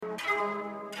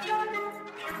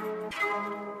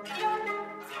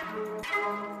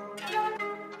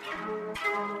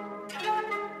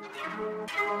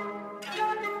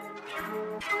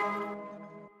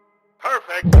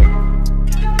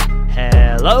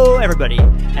Hello, everybody,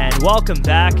 and welcome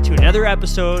back to another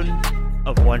episode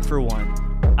of One for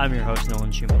One. I'm your host,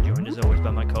 Nolan Schumann, joined as always by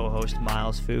my co-host,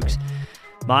 Miles Fuchs.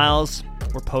 Miles,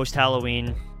 we're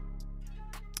post-Halloween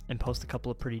and post a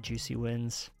couple of pretty juicy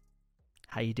wins.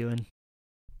 How you doing?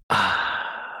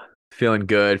 Feeling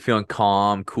good, feeling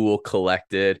calm, cool,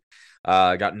 collected.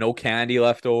 Got no candy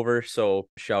left over, so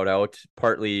shout out.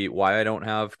 Partly why I don't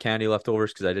have candy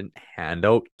leftovers because I didn't hand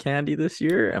out candy this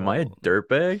year. Am I a Oh.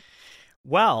 dirtbag?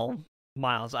 Well,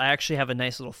 Miles, I actually have a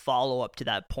nice little follow-up to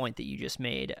that point that you just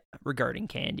made regarding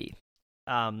candy.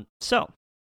 So,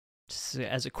 just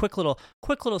as a quick little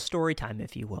story time,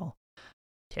 if you will,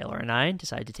 Taylor and I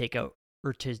decided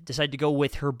to go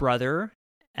with her brother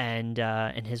and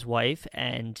his wife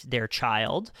and their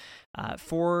child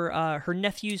for her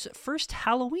nephew's first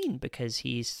Halloween, because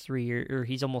he's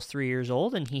almost 3 years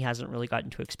old and he hasn't really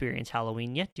gotten to experience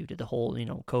Halloween yet due to the whole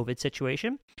COVID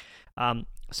situation.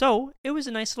 So it was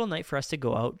a nice little night for us to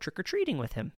go out trick-or-treating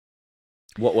with him.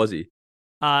 What was he?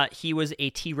 He was a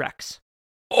T-Rex.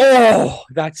 Oh,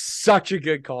 that's such a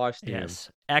good costume. Yes,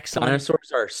 excellent.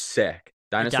 Dinosaurs are sick.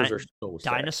 Dinosaurs are so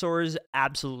sick. Dinosaurs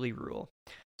absolutely rule.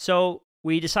 So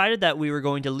we decided that we were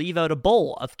going to leave out a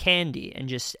bowl of candy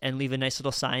and leave a nice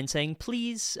little sign saying,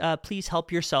 please help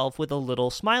yourself, with a little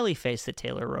smiley face that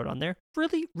Taylor wrote on there.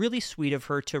 Really, really sweet of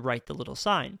her to write the little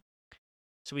sign.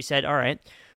 So we said, all right,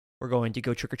 we're going to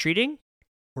go trick-or-treating.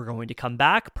 We're going to come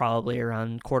back probably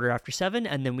around 7:15,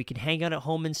 and then we can hang out at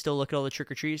home and still look at all the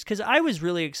trick-or-treaters. Because I was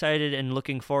really excited and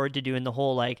looking forward to doing the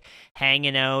whole,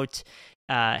 hanging out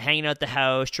the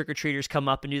house, trick-or-treaters come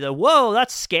up and do the, whoa,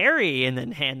 that's scary, and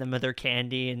then hand them their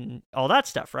candy and all that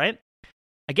stuff, right?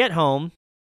 I get home,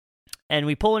 and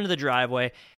we pull into the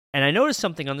driveway, and I notice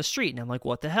something on the street, and I'm like,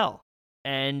 what the hell?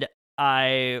 And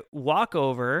I walk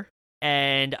over,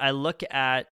 and I look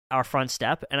at our front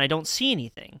step, and I don't see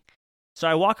anything. So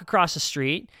I walk across the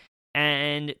street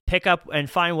and pick up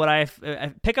what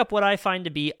I find to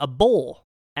be a bowl.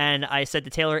 And I said to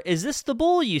Taylor, "Is this the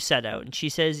bowl you set out?" And she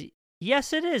says,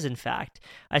 "Yes, it is, in fact."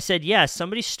 I said, "Yes,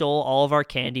 somebody stole all of our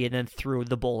candy and then threw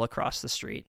the bowl across the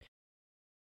street."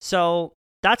 So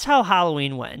that's how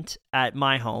Halloween went at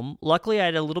my home. Luckily, I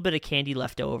had a little bit of candy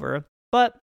left over,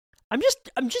 but I'm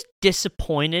just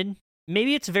disappointed.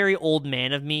 Maybe it's very old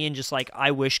man of me and just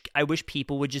I wish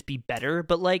people would just be better,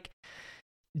 but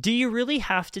do you really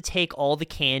have to take all the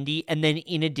candy and then,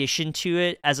 in addition to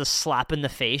it, as a slap in the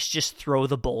face, just throw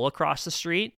the bowl across the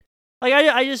street?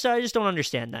 I just don't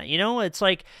understand that. It's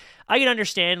I can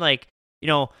understand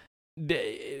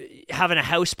having a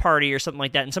house party or something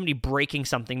like that and somebody breaking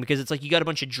something because it's you got a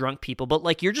bunch of drunk people,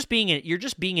 but you're just being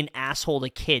an asshole to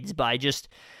kids by just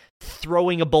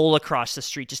throwing a bowl across the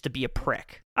street just to be a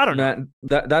prick. I don't know.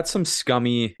 That's some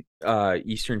scummy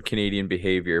Eastern Canadian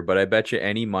behavior, but I bet you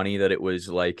any money that it was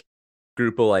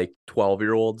group of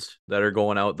 12-year-olds that are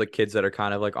going out, the kids that are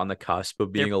kind of on the cusp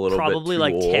of being They're a little bit probably too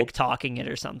old. TikToking it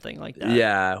or something like that.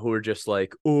 Yeah, who are just oh,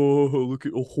 look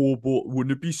at a whole bowl.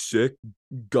 Wouldn't it be sick,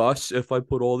 Gus, if I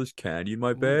put all this candy in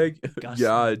my bag? Gus,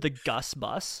 Yeah, the Gus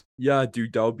bus. yeah,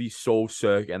 dude, that would be so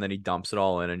sick. And then he dumps it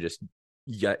all in and just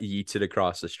eats it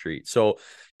across the street. So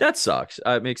that sucks.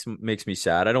 It makes me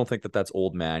sad. I don't think that that's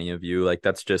old manny of you.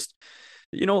 That's just,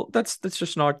 that's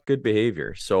just not good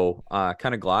behavior. So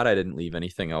kind of glad I didn't leave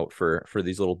anything out for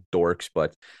these little dorks,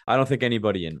 but I don't think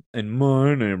anybody in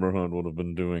my neighborhood would have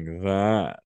been doing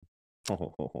that.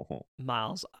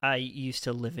 Miles, I used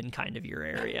to live in kind of your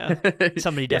area.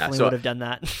 Somebody Yeah, definitely so would have done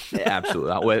that.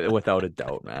 absolutely, without a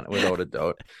doubt, man, without a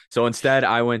doubt. So instead,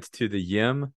 I went to the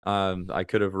Yim. I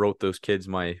could have wrote those kids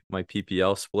my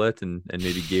PPL split and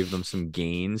maybe gave them some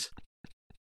gains.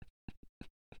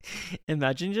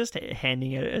 Imagine just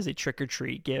handing it as a trick or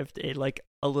treat gift, a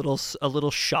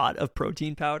little shot of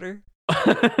protein powder.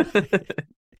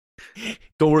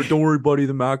 Don't worry, buddy.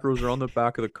 The macros are on the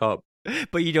back of the cup.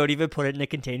 But you don't even put it in a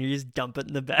container, you just dump it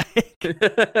in the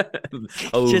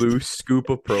bag. Loose scoop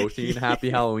of protein.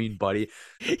 Happy Halloween, buddy.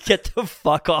 Get the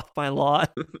fuck off my lawn.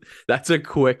 That's a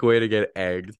quick way to get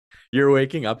egged. You're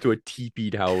waking up to a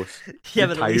teepeed house. Yeah,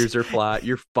 Your tires are flat.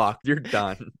 You're fucked. You're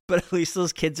done. But at least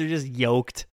those kids are just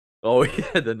yoked. Oh,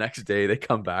 yeah. The next day they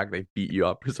come back, they beat you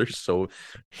up because they're so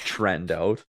trend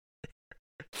out.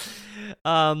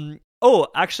 Oh,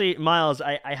 actually, Miles,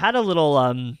 I had a little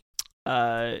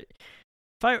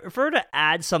if I were to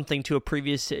add something to a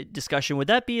previous discussion, would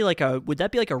that be like a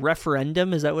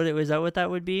referendum? Is that what that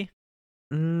would be?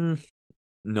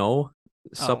 No.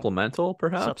 Supplemental,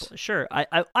 perhaps? Sure.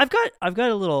 I've got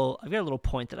a little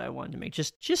point that I wanted to make.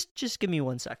 Just give me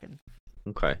 1 second.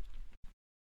 Okay.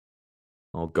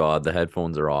 Oh God, the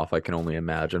headphones are off. I can only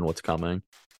imagine what's coming.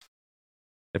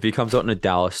 If he comes out in a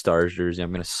Dallas Stars jersey,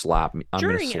 I'm gonna slap me. I'm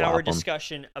gonna During our slap him.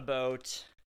 discussion about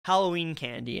Halloween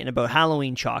candy and about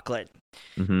Halloween chocolate,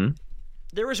 Mm-hmm.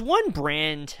 there was one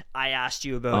brand I asked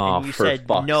you about, Oh, and you for said,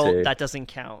 fuck's no, sake. that doesn't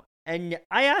count. And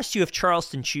I asked you if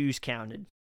Charleston Chews counted.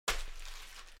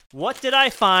 What did I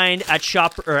find at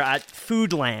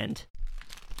Foodland?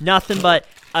 Nothing but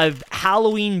a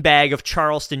Halloween bag of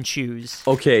Charleston Chews.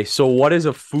 Okay, so what is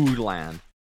a Foodland?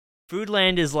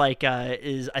 Foodland is like I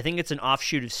think it's an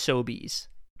offshoot of Sobeys,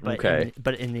 but Okay.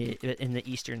 in the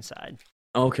eastern side.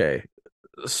 Okay,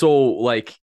 so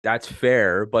like that's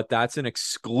fair, but that's an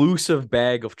exclusive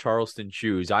bag of Charleston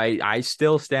Chews. I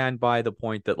still stand by the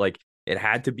point that like it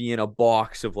had to be in a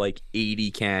box of like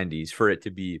 80 candies for it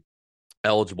to be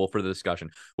eligible for the discussion.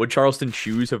 Would Charleston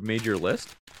Chews have made your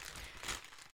list?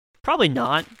 Probably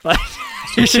not, but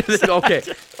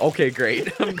Okay,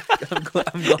 great. I'm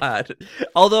glad.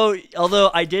 although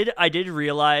I did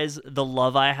realize the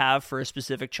love I have for a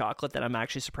specific chocolate that I'm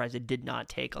actually surprised it did not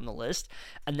take on the list,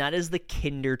 and that is the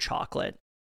Kinder chocolate.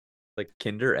 Like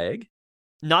Kinder Egg?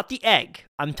 Not the egg.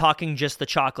 I'm talking just the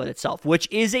chocolate itself, which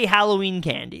is a Halloween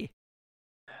candy.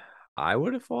 I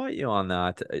would have fought you on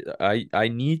that. I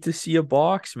need to see a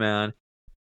box, man.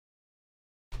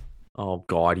 Oh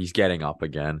God, he's getting up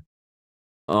again.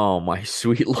 Oh my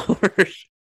sweet Lord.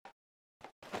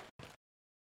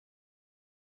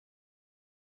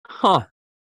 Huh.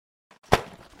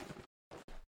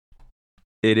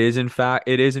 It is in fact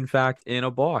in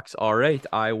a box. All right,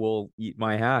 I will eat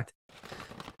my hat.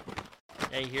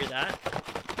 Yeah, you hear that?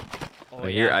 Oh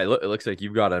Here, yeah. it looks like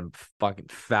you've got a fucking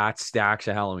fat stacks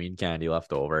of Halloween candy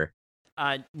left over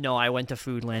No, I went to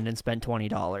Foodland and spent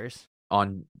 $20.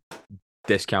 on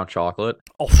discount chocolate.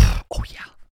 Oh yeah.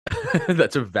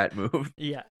 That's a vet move.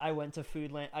 Yeah, I went to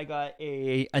Foodland. I got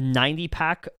a 90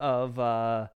 pack of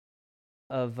would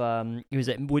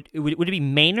it be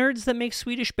Maynard's that makes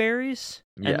Swedish berries?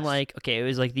 Yes. And like, okay, it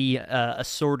was like the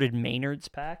assorted Maynard's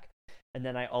pack. And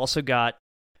then I also got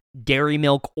Dairy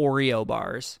Milk Oreo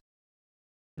bars.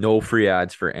 No free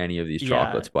ads for any of these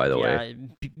chocolates, by the way.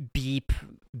 Beep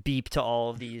to all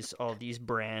of these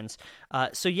brands.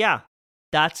 So yeah,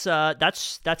 that's a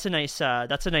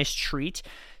nice treat.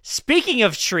 Speaking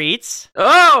of treats,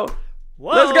 Oh,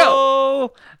 whoa, let's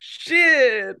go.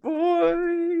 Shit, boy.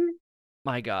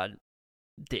 My God,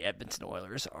 the Edmonton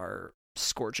Oilers are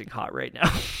scorching hot right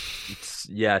now.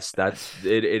 Yes,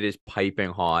 it is piping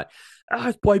hot.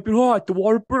 It's piping hot. The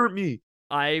water burnt me.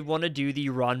 I want to do the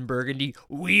Ron Burgundy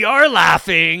 "We are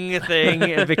laughing"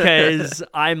 thing because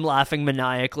I'm laughing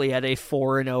maniacally at a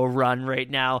 4-0 run right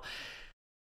now.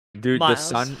 Dude, Miles.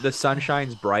 the sun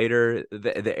shines brighter,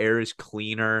 the air is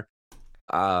cleaner.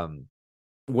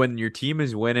 When your team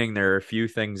is winning, there are a few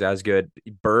things as good.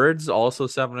 Birds also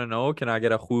 7-0. Can I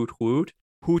get a hoot hoot?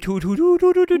 Hoot hoot hoot hoot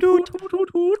hoot hoot hoot hoot. Hoot,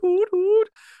 hoot, hoot, hoot.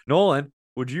 Nolan,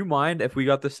 would you mind if we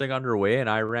got this thing underway and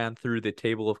I ran through the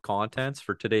table of contents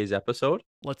for today's episode?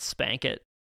 Let's spank it.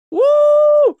 Woo!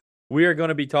 We are going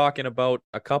to be talking about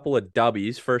a couple of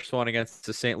dubbies. First one against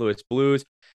the St. Louis Blues.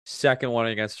 Second one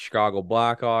against the Chicago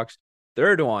Blackhawks.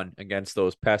 Third one against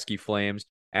those pesky Flames.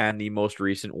 And the most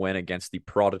recent win against the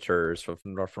Predators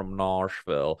from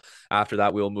Nashville. After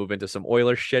that, we'll move into some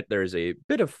Oilers shit. There's a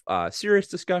bit of serious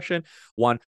discussion.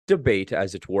 One debate,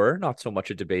 as it were. Not so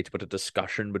much a debate, but a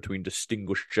discussion between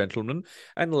distinguished gentlemen.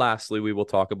 And lastly, we will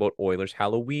talk about Oilers'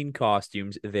 Halloween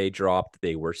costumes. They dropped.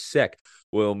 They were sick.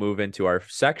 We'll move into our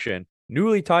section,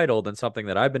 newly titled, and something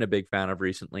that I've been a big fan of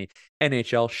recently,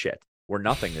 NHL shit, where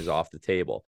nothing is off the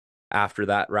table. After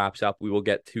that wraps up, we will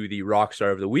get to the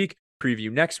Rockstar of the Week,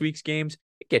 preview next week's games,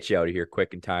 get you out of here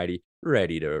quick and tidy,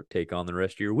 ready to take on the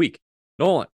rest of your week.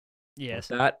 Nolan, Yes.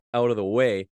 with that out of the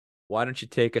way, why don't you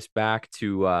take us back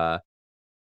to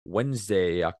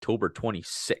Wednesday, October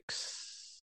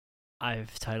 26th?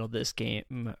 I've titled this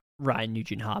game Ryan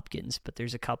Nugent Hopkins, but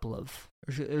there's a couple of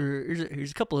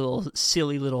little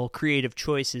silly little creative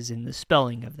choices in the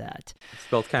spelling of that. It's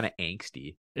spelled kind of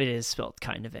angsty. It is spelled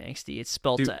kind of angsty. It's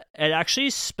spelled Dude. it actually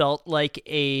is spelled like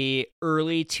a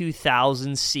early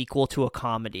 2000s sequel to a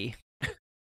comedy.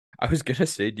 I was gonna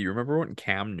say, do you remember when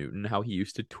Cam Newton, how he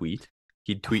used to tweet?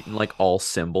 He'd tweet in like all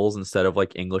symbols instead of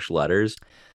like English letters.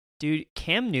 Dude,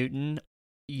 Cam Newton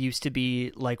used to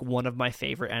be like one of my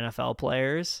favorite NFL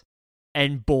players,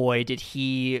 and boy did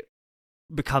he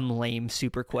become lame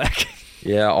super quick.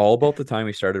 Yeah, all about the time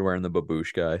he started wearing the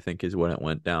babushka, I think, is when it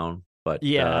went down. But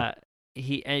yeah,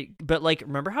 but like,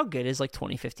 remember how good his like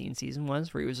 2015 season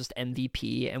was, where he was just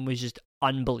MVP and was just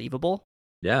unbelievable.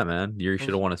 Yeah, man, you should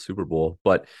have won a Super Bowl,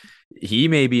 but he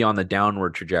may be on the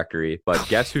downward trajectory. But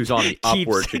guess who's on the keeps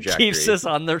upward keeps trajectory? us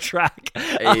on the track.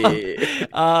 Eh,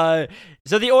 Uh,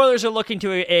 so the Oilers are looking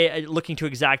to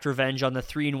exact revenge on the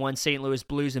 3-1 St. Louis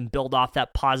Blues and build off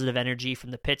that positive energy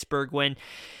from the Pittsburgh win.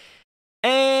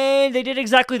 And they did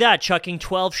exactly that, chucking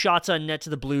 12 shots on net to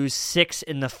the Blues, 6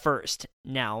 in the first.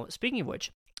 Now, speaking of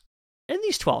which, in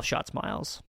these 12 shots,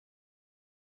 Miles,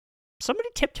 somebody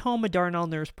tipped home a Darnell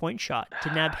Nurse point shot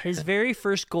to nab his very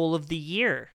first goal of the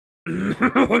year.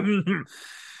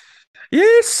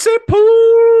 Yes,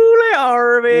 Paul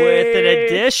Harvey. With an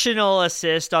additional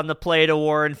assist on the play to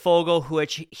Warren Foegele,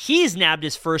 which he's nabbed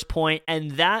his first point,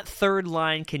 and that third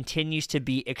line continues to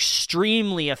be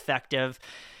extremely effective.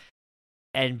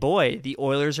 And boy, the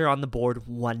Oilers are on the board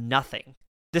 1-0.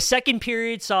 The second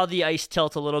period saw the ice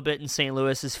tilt a little bit in St.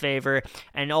 Louis's favor,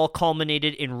 and all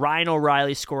culminated in Ryan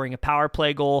O'Reilly scoring a power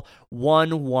play goal,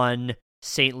 1-1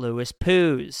 St. Louis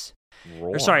Poos.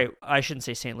 Or sorry, I shouldn't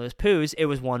say St. Louis Poos. It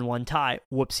was 1-1 tie.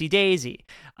 Whoopsie daisy.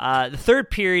 The third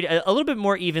period, a little bit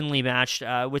more evenly matched,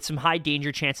 with some high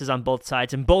danger chances on both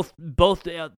sides, and both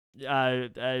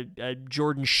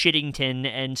Jordan Shittington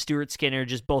and Stuart Skinner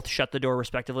just both shut the door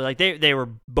respectively. Like they were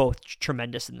both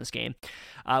tremendous in this game.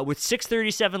 With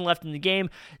 6:37 left in the game,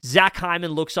 Zach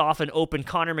Hyman looks off and open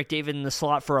Connor McDavid in the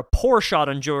slot for a poor shot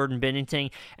on Jordan Binnington,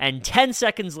 and 10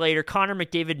 seconds later, Connor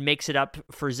McDavid makes it up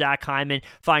for Zach Hyman,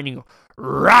 finding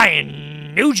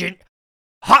Ryan Nugent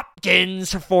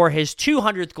Hopkins for his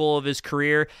 200th goal of his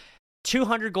career.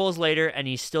 200 goals later, and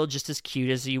he's still just as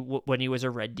cute as when he was a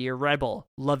Red Deer Rebel.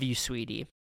 Love you, sweetie.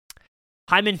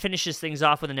 Hyman finishes things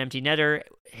off with an empty netter,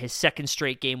 his second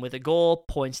straight game with a goal,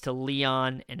 points to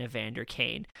Leon and Evander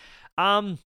Kane.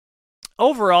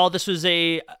 Overall, this was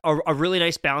a really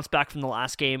nice bounce back from the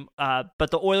last game, but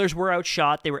the Oilers were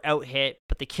outshot, they were out-hit,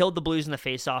 but they killed the Blues in the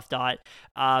face-off dot.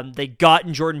 They got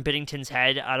in Jordan Binnington's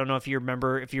head. I don't know if you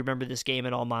remember this game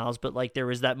at all, Miles, but like there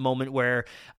was that moment where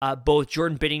both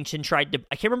Jordan Binnington tried to,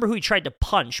 I can't remember who he tried to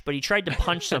punch, but he tried to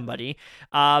punch somebody,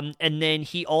 and then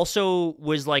he also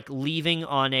was like leaving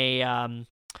on a...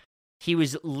 He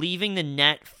was leaving the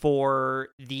net for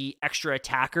the extra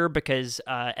attacker because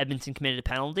Edmonton committed a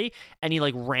penalty, and he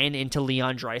like ran into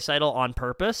Leon Draisaitl on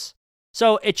purpose.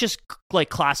 So it's just like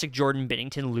classic Jordan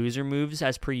Binnington loser moves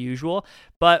as per usual.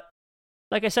 But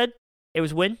like I said, it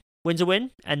was win's a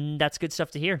win, and that's good stuff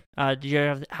to hear. Did you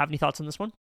have any thoughts on this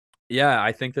one? Yeah,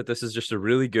 I think that this is just a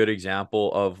really good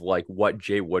example of like what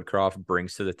Jay Woodcroft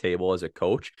brings to the table as a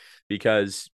coach,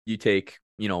 because you take,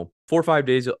 4 or 5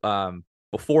 days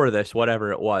before this,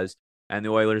 whatever it was, and the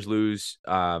Oilers lose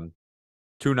 2-0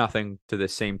 to the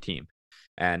same team.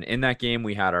 And in that game,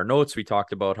 we had our notes. We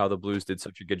talked about how the Blues did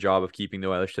such a good job of keeping the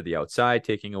Oilers to the outside,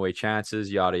 taking away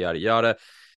chances, yada, yada, yada.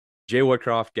 Jay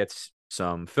Woodcroft gets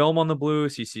some film on the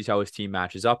Blues. He sees how his team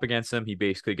matches up against them. He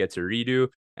basically gets a redo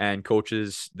and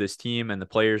coaches this team, and the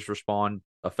players respond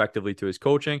effectively to his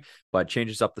coaching, but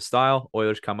changes up the style.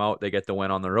 Oilers come out, they get the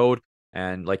win on the road,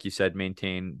 and like you said,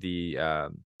 maintain the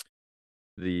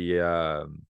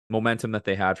momentum that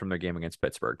they had from their game against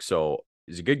Pittsburgh. So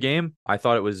it was a good game. I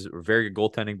thought it was a very good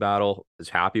goaltending battle. I was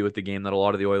happy with the game that a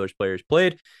lot of the Oilers players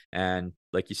played. And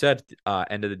like you said,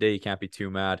 end of the day, you can't be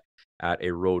too mad at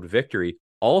a road victory.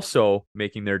 Also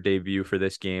making their debut for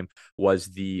this game was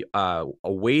the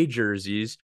away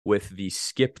jerseys with the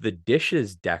Skip the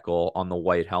Dishes decal on the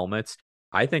white helmets.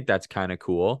 I think that's kind of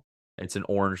cool. It's an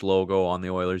orange logo on the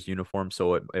Oilers uniform,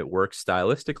 so it works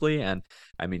stylistically. And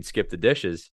I mean, skip the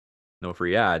dishes, no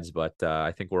free ads, but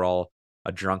I think we're all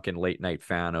a drunken late night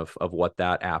fan of what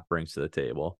that app brings to the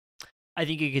table. I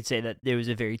think you could say that it was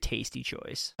a very tasty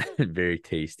choice. Very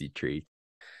tasty treat.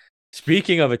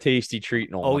 Speaking of a tasty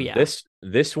treat, Nolan, Oh yeah,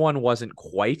 this one wasn't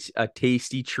quite a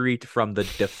tasty treat from the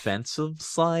defensive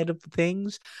side of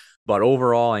things. But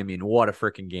overall, I mean, what a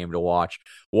freaking game to watch.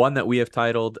 One that we have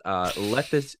titled Let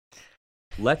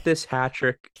this hat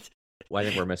trick. Well, I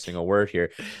think we're missing a word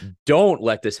here. Don't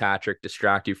let this hat trick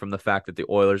distract you from the fact that the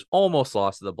Oilers almost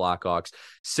lost to the Blackhawks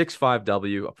 6-5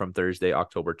 W from Thursday,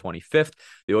 October 25th.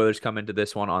 The Oilers come into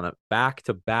this one on a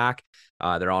back-to-back.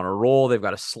 They're on a roll. They've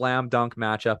got a slam dunk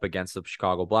matchup against the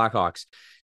Chicago Blackhawks.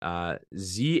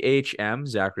 ZHM,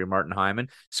 Zachary Martin Hyman,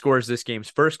 scores this game's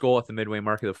first goal at the midway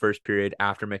mark of the first period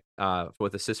after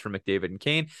with assist from McDavid and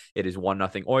Kane. It is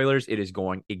 1-0 Oilers. It is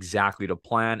going exactly to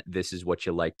plan. This is what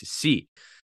you like to see.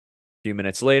 A few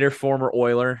minutes later, former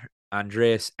Oiler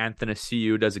Andreas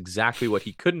Athanasiou does exactly what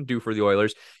he couldn't do for the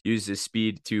Oilers, uses his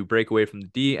speed to break away from the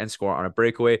D and score on a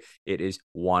breakaway. It is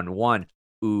 1-1.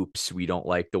 Oops, we don't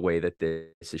like the way that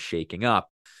this is shaking up.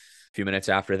 few minutes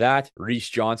after that, Reese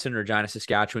Johnson, Regina,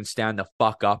 Saskatchewan, stand the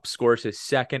fuck up, scores his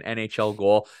second NHL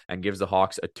goal and gives the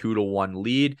Hawks a 2-1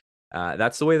 lead.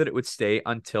 That's the way that it would stay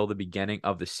until the beginning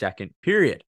of the second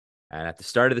period. And at the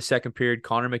start of the second period,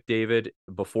 Connor McDavid,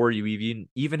 before you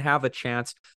even have a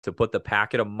chance to put the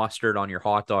packet of mustard on your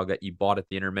hot dog that you bought at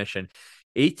the intermission,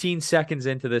 18 seconds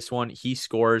into this one, he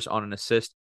scores on an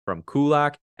assist from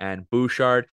Kulak and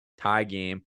Bouchard. Tie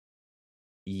game.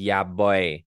 Yeah,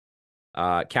 boy.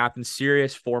 Captain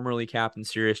Sirius, formerly Captain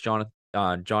Sirius, Jonathan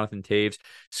Toews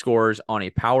scores on a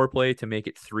power play to make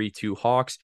it 3-2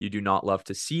 Hawks. You do not love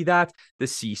to see that. The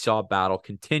seesaw battle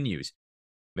continues.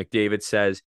 McDavid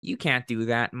says, "You can't do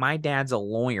that. My dad's a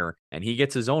lawyer." And he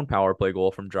gets his own power play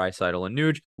goal from Draisaitl and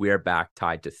Nuge. We are back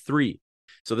tied to 3.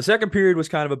 So the second period was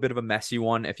kind of a bit of a messy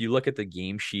one. If you look at the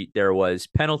game sheet, there was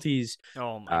penalties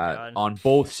on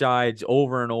both sides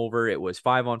over and over. It was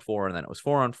 5-on-4, and then it was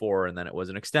 4-on-4, and then it was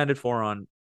an extended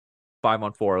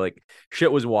 5-on-4. Like,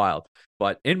 shit was wild.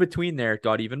 But in between there, it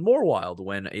got even more wild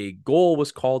when a goal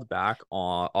was called back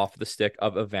off the stick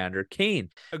of Evander Kane.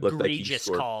 Egregious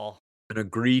call. An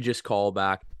egregious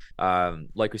callback.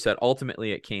 Like we said,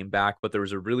 ultimately it came back, but there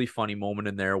was a really funny moment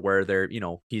in there where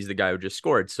he's the guy who just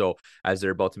scored. So as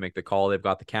they're about to make the call, they've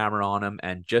got the camera on him,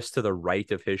 and just to the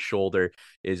right of his shoulder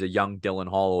is a young Dylan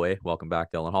Holloway. Welcome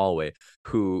back, Dylan Holloway,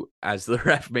 who, as the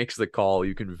ref makes the call,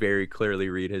 you can very clearly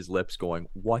read his lips going,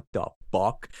 "What the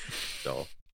fuck?" So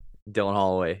Dylan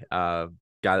Holloway, guy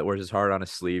that wears his heart on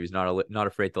his sleeve. He's not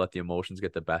afraid to let the emotions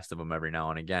get the best of him every now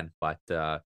and again.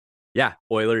 But yeah,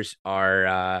 Oilers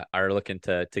are looking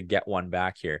to get one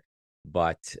back here.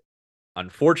 But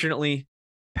unfortunately,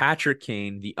 Patrick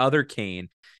Kane, the other Kane,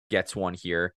 gets one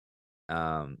here.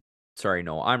 Sorry,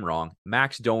 no, I'm wrong.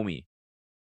 Max Domi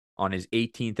on his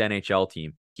 18th NHL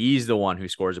team. He's the one who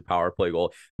scores a power play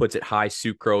goal, puts it high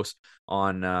sucrose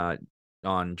on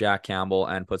Jack Campbell,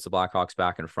 and puts the Blackhawks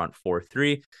back in front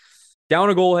 4-3. Down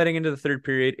a goal heading into the third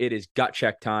period, it is gut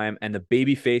check time, and the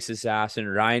babyface assassin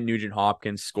Ryan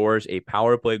Nugent-Hopkins scores a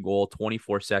power play goal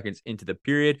 24 seconds into the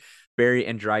period. Barrie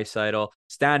and Draisaitl,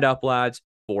 stand up, lads,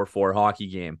 4-4 hockey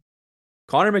game.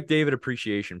 Connor McDavid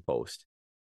appreciation post.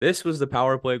 This was the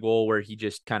power play goal where he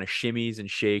just kind of shimmies and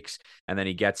shakes, and then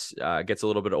he gets a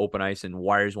little bit of open ice and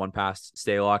wires one past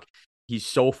Stalock. He's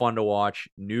so fun to watch.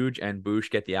 Nuge and Bush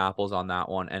get the apples on that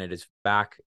one, and it is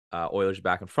back. Oilers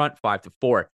back in front,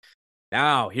 5-4.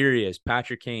 Now, here he is,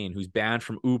 Patrick Kane, who's banned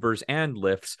from Ubers and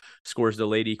Lyfts, scores the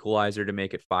late equalizer to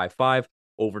make it 5-5.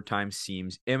 Overtime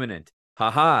seems imminent.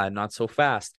 Haha, not so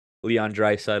fast. Leon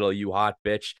Draisaitl, you hot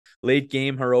bitch. Late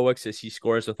game heroics as he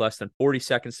scores with less than 40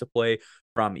 seconds to play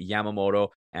from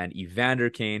Yamamoto and Evander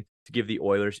Kane to give the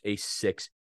Oilers a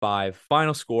 6-5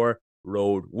 final score,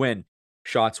 road win.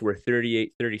 Shots were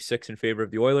 38-36 in favor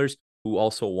of the Oilers, who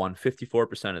also won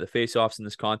 54% of the faceoffs in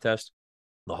this contest.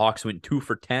 The Hawks went 2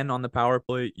 for 10 on the power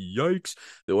play. Yikes.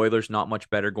 The Oilers not much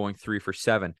better, going 3 for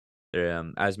 7.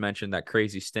 As mentioned, that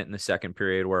crazy stint in the second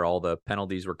period where all the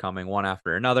penalties were coming one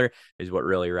after another is what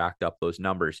really racked up those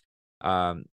numbers.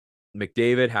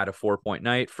 McDavid had a 4-point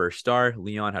night, first star.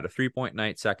 Leon had a 3-point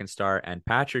night, second star. And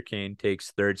Patrick Kane takes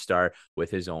third star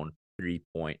with his own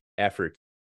 3-point effort.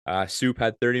 Soup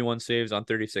had 31 saves on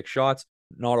 36 shots.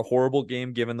 Not a horrible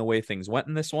game given the way things went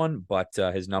in this one, but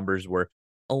his numbers were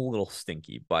a little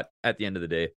stinky. But at the end of the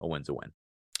day, a win's a win.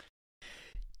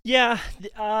 Yeah,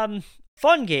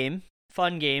 fun game.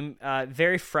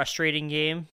 Very frustrating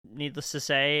game, needless to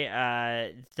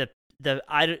say. The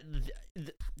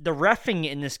reffing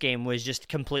in this game was just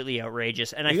completely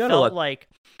outrageous, and I felt like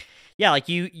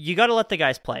you got to let the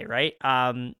guys play, right?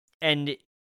 And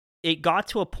it got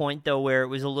to a point though where it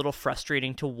was a little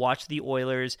frustrating to watch the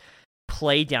Oilers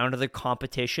play down to the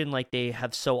competition like they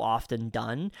have so often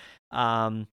done.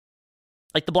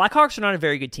 Like the Blackhawks are not a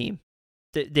very good team.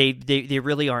 They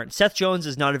really aren't. Seth Jones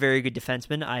is not a very good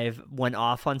defenseman. I've went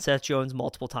off on Seth Jones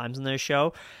multiple times on this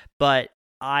show, but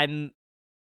I didn't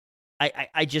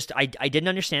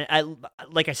understand.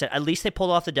 Like I said, at least they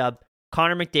pulled off the dub.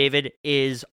 Connor McDavid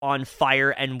is on fire,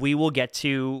 and we'll get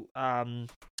to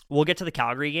the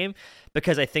Calgary game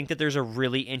because I think that there's a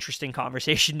really interesting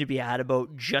conversation to be had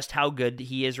about just how good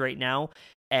he is right now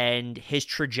and his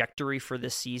trajectory for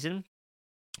this season.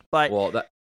 But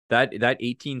that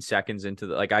 18 seconds into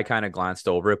the, I kind of glanced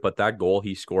over it, but that goal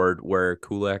he scored where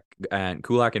Kulak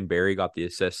and Barrie got the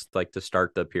assist to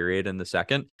start the period in the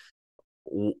second.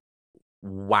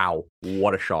 Wow,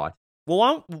 what a shot.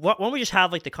 Well, why don't we just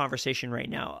have the conversation right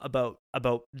now about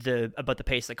the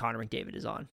pace that Connor McDavid is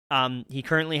on? He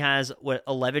currently has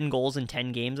 11 goals in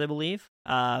 10 games, I believe.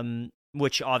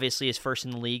 Which obviously is first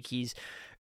in the league. He's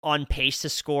on pace to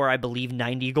score, I believe,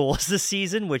 90 goals this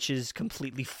season, which is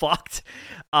completely fucked.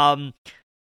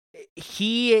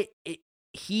 He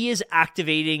is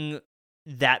activating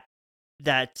that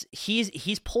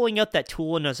he's pulling out that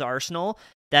tool in his arsenal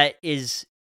that is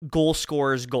goal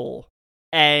scorer's goal.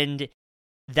 And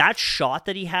that shot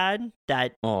that he had,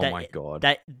 my God,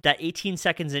 that 18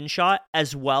 seconds in shot,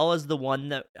 as well as the one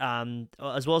that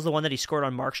he scored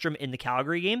on Markstrom in the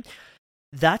Calgary game,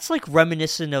 that's like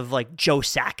reminiscent of like Joe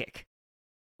Sakic,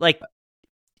 like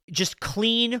just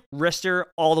clean wrister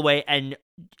all the way and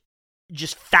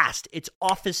just fast. It's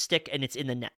off his stick and it's in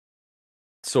the net.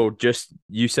 So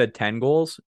you said 10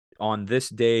 goals on this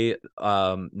day,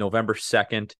 November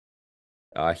 2nd.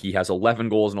 He has 11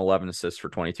 goals and 11 assists for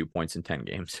 22 points in 10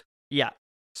 games. Yeah.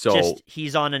 So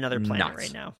he's on another planet nuts.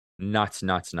 right now.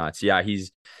 Nuts. Yeah,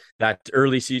 he's that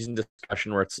early season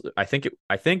discussion where I think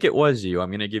it was you.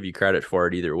 I'm going to give you credit for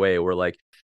it either way. We're like,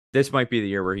 this might be the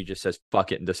year where he just says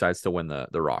fuck it and decides to win the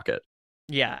Rocket.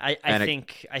 Yeah, I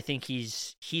think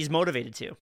he's motivated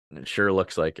to. It sure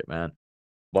looks like it, man.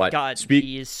 But God,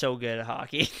 he is so good at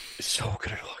hockey. So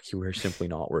good at hockey. We're simply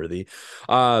not worthy.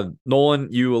 Nolan,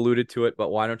 you alluded to it,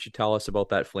 but why don't you tell us about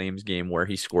that Flames game where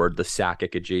he scored the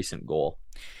Sakic adjacent goal?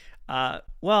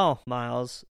 Well,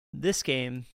 Miles, this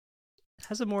game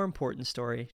has a more important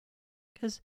story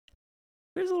because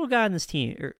there's a little guy on this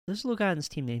team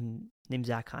named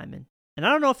Zach Hyman. And I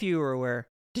don't know if you were aware.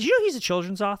 Did you know he's a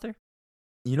children's author?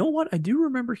 You know what? I do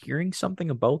remember hearing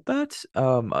something about that.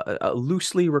 I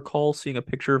loosely recall seeing a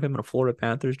picture of him in a Florida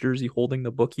Panthers jersey holding the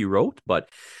book he wrote, but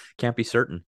can't be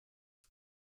certain.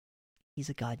 He's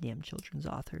a goddamn children's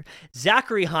author.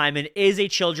 Zachary Hyman is a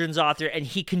children's author, and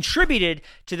he contributed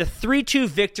to the 3-2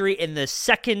 victory in the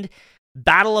second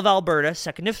Battle of Alberta,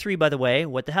 second of three, by the way.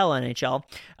 What the hell, NHL?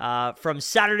 From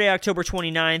Saturday, October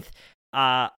 29th.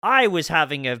 I was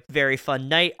having a very fun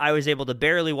night. I was able to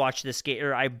barely watch this game,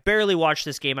 or I barely watched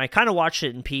this game. I kind of watched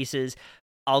it in pieces.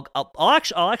 I'll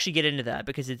actually get into that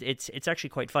because it's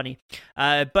actually quite funny.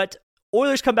 But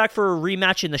Oilers come back for a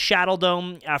rematch in the Shadow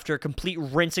Dome after a complete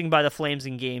rinsing by the Flames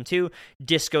in Game 2.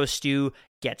 Disco Stu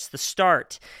gets the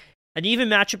start. An even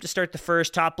matchup to start the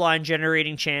first, top line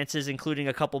generating chances, including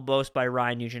a couple boasts by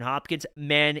Ryan Nugent-Hopkins.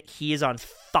 Man, he is on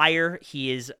fire.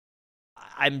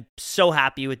 I'm so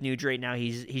happy with Nuge right now.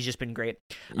 He's just been great.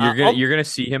 You're gonna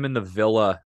see him in the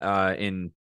villa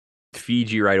in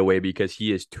Fiji right away because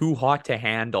he is too hot to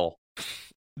handle.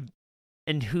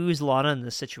 And who's Lana in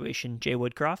this situation? Jay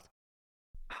Woodcroft?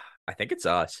 I think it's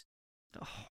us. Oh.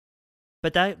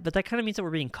 But that kind of means that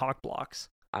we're being cock blocks.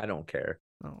 I don't care.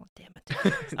 Oh, damn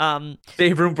it.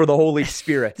 Save room for the Holy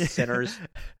Spirit, sinners.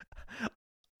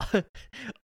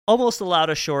 Almost allowed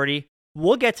a shorty.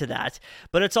 We'll get to that,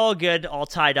 but it's all good, all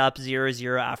tied up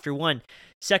 0-0 after one.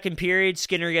 Second period,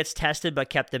 Skinner gets tested but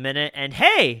kept him in it, and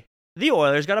hey, the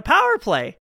Oilers got a power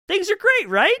play. Things are great,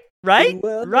 right? Right?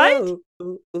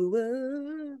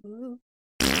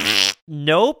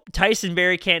 Nope. Tyson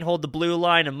Barrie can't hold the blue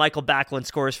line, and Michael Backlund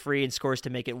scores free and scores to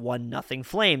make it 1-0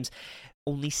 Flames.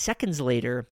 Only seconds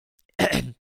later,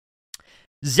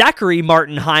 Zachary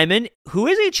Martin Hyman, who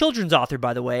is a children's author,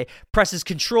 by the way, presses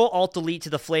Control-Alt-Delete to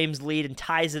the Flames lead and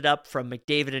ties it up from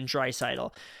McDavid and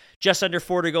Draisaitl. Just under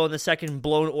 4 to go in the second,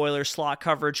 blown Oilers slot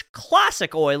coverage.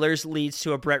 Classic Oilers leads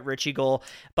to a Brett Ritchie goal.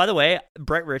 By the way,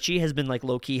 Brett Ritchie has been like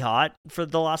low-key hot for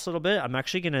the last little bit. I'm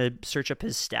actually going to search up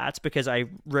his stats because I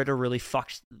read a really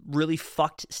fucked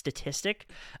statistic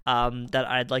that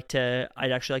I'd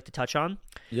actually like to touch on.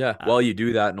 Yeah, while you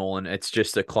do that, Nolan, it's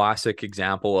just a classic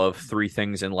example of three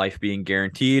things in life being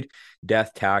guaranteed: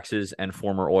 death, taxes, and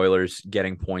former Oilers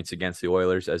getting points against the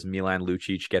Oilers, as Milan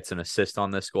Lucic gets an assist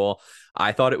on this goal.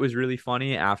 I thought it was really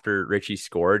funny after Ritchie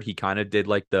scored. He kind of did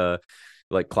like the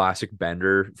classic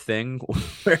Bender thing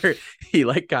where he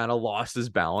like kind of lost his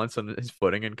balance on his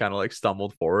footing and kind of like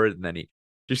stumbled forward, and then he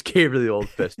just gave her the old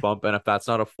fist bump. And if that's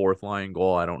not a fourth line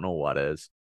goal, I don't know what is.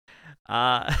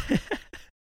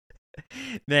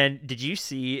 Man, did you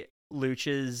see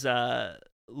Luch's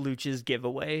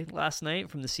giveaway last night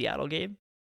from the Seattle game?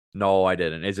 No, I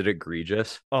didn't. Is it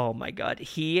egregious? Oh my god.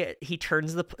 He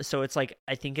turns so it's like,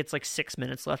 I think it's like 6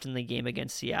 minutes left in the game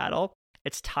against Seattle.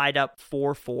 It's tied up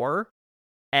 4-4,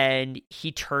 and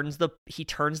he turns the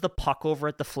puck over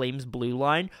at the Flames blue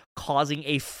line, causing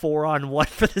a 4-on-1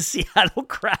 for the Seattle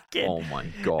Kraken. Oh my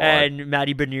god. And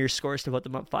Matty Beniers scores to put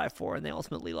them up 5-4, and they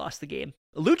ultimately lost the game.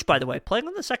 Luch, by the way, playing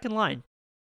on the second line.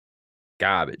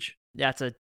 Garbage. That's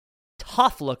a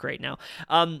tough look right now.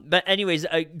 But anyways,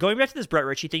 going back to this Brett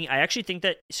Ritchie thing, I actually think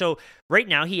that, so right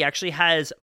now he actually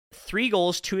has 3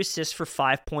 goals, 2 assists for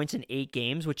 5 points in 8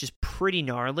 games, which is pretty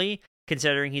gnarly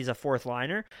considering he's a fourth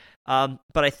liner. But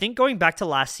I think going back to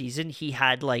last season, he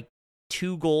had like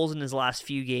 2 goals in his last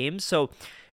few games. So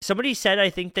somebody said, I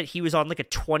think, that he was on like a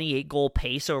 28 goal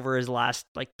pace over his last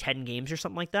like 10 games or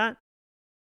something like that.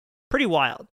 Pretty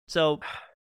wild. So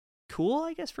cool,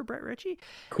 I guess, for Brett Ritchie.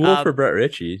 Cool for Brett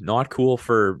Ritchie, not cool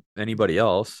for anybody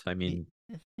else. I mean,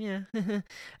 yeah.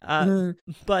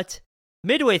 But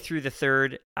midway through the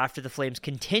third, after the Flames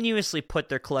continuously put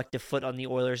their collective foot on the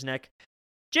Oilers' neck,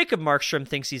 Jacob Markstrom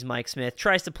thinks he's Mike Smith,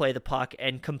 tries to play the puck,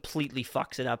 and completely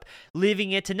fucks it up,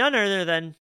 leaving it to none other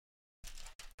than,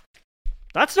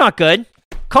 that's not good,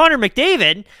 Connor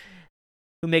McDavid,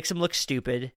 who makes him look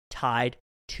stupid, tied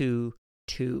 2-2.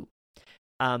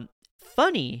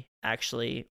 Funny,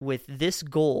 actually, with this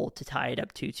goal to tie it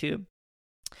up 2-2,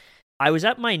 I was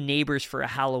at my neighbor's for a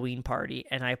Halloween party,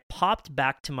 and I popped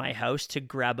back to my house to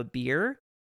grab a beer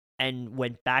and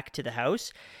went back to the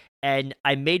house. And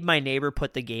I made my neighbor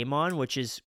put the game on, which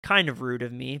is kind of rude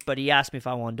of me, but he asked me if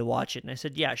I wanted to watch it, and I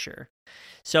said, yeah, sure.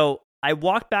 So I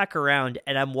walked back around,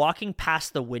 and I'm walking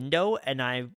past the window, and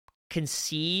I can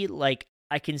see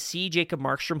Jacob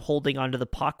Markstrom holding onto the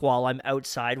puck while I'm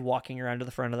outside walking around to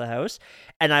the front of the house,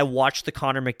 and I watched the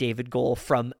Connor McDavid goal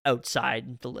from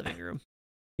outside the living room.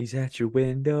 He's at your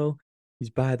window.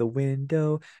 He's by the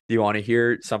window. Do you want to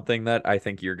hear something that I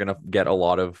think you're going to get a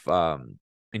lot of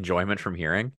enjoyment from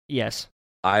hearing? Yes.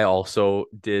 I also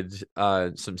did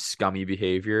some scummy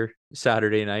behavior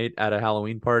Saturday night at a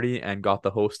Halloween party and got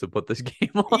the host to put this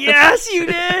game on. Yes, you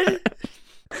did.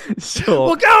 So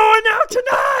we're going out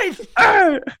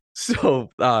tonight. So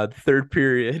third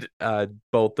period,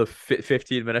 both the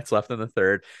 15 minutes left in the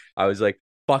third, I was like,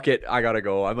 fuck it, I gotta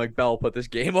go. I'm like, Bell, put this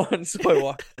game on. So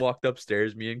I walked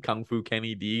upstairs. Me and Kung Fu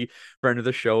Kenny D, friend of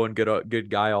the show and good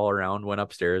guy all around, went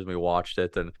upstairs and we watched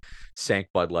it and sank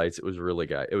Bud Lights. It was really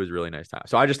good. It was a really nice time.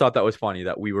 So I just thought that was funny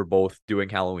that we were both doing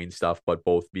Halloween stuff, but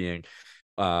both being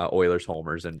Oilers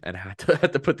homers and had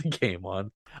to put the game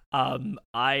on.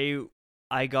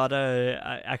 I got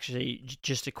actually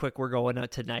just a quick we're going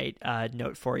out tonight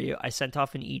note for you. I sent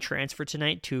off an e-transfer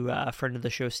tonight to a friend of the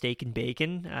show, Steak and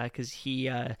Bacon, because he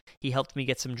helped me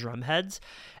get some drum heads,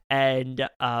 and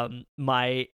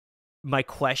my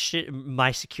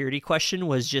security question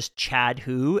was just Chad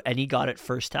who, and he got it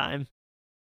first time.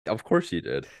 Of course he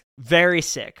did. Very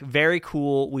sick, very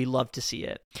cool. We love to see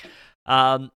it.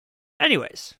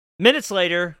 Anyways, minutes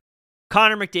later,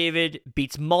 Connor McDavid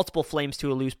beats multiple Flames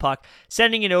to a loose puck,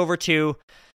 sending it over to...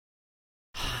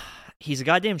 He's a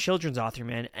goddamn children's author,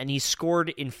 man, and he scored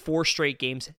in 4 straight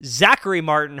games. Zachary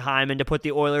Martin Hyman to put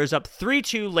the Oilers up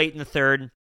 3-2 late in the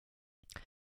third.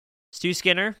 Stu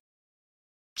Skinner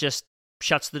just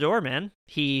shuts the door, man.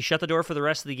 He shut the door for the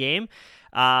rest of the game.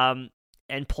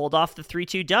 And pulled off the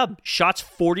 3-2 dub. Shots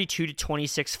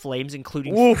 42-26 Flames,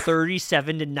 including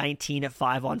 37-19 at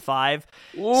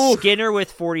 5-on-5. Skinner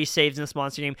with 40 saves in this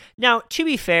monster game. Now, to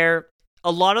be fair,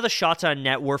 a lot of the shots on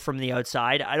net were from the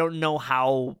outside. I don't know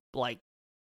how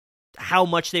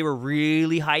much they were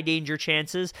really high danger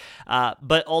chances,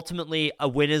 but ultimately a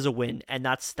win is a win, and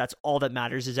that's all that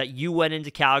matters, is that you went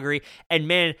into Calgary, and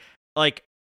man, like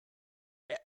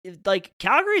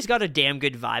Calgary's got a damn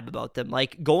good vibe about them.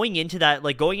 Going into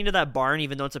that barn,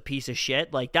 even though it's a piece of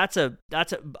shit, that's a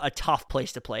tough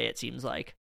place to play, it seems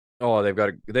like. Oh,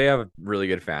 they have a really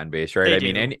good fan base, right?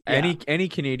 They do. Any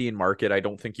Canadian market, I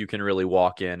don't think you can really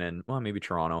walk in and, well, maybe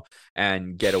Toronto,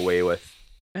 and get away with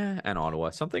and Ottawa.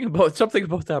 Something about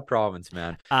that province,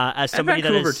 man. As somebody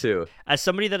and Vancouver too. As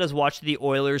somebody that has watched the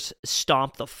Oilers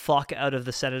stomp the fuck out of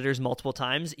the Senators multiple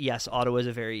times, yes, Ottawa is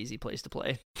a very easy place to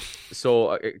play.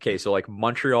 So like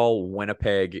Montreal,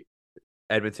 Winnipeg,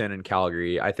 Edmonton, and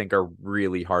Calgary, I think are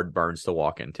really hard barns to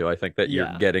walk into. I think that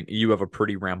you have a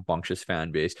pretty rambunctious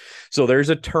fan base. So there's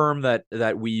a term that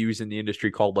we use in the industry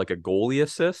called like a goalie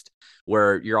assist,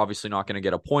 where you're obviously not going to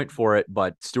get a point for it,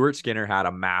 but Stuart Skinner had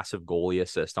a massive goalie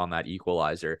assist on that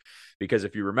equalizer, because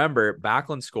if you remember,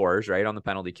 Backlund scores right on the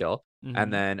penalty kill,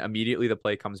 and then immediately the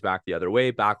play comes back the other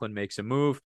way. Backlund makes a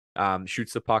move,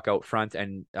 shoots the puck out front,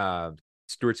 and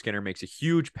Stuart Skinner makes a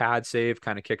huge pad save,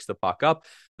 kind of kicks the puck up.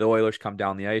 The Oilers come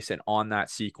down the ice, and on that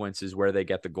sequence is where they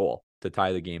get the goal to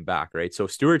tie the game back, right? So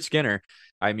Stuart Skinner,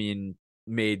 I mean,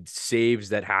 made saves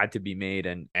that had to be made,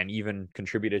 and even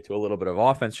contributed to a little bit of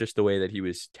offense just the way that he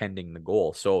was tending the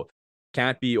goal. So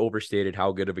can't be overstated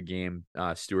how good of a game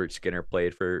Stuart Skinner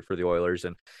played for the Oilers.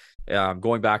 And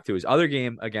going back to his other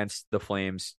game against the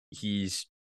Flames, he's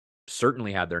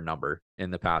certainly had their number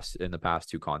in the past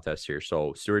 2 contests here.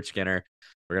 So Stuart Skinner,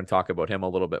 we're going to talk about him a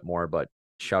little bit more, but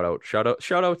shout out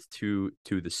to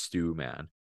the Stu man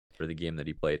for the game that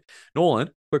he played.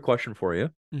 Nolan, quick question for you.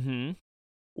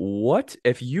 What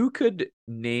if you could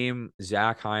name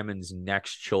Zach Hyman's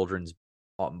next children's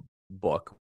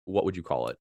book? What would you call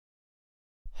it?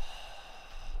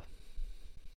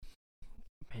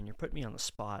 Man, you're putting me on the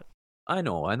spot. I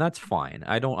know, and that's fine.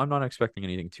 I'm not expecting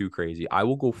anything too crazy. I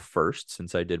will go first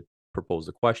since I did propose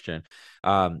the question.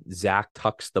 Zach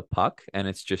tucks the puck, and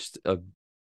it's just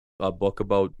a book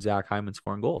about Zach Hyman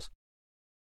scoring goals.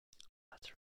 That's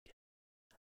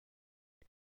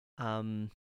um,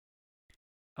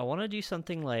 I want to do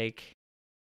something like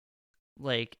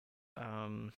I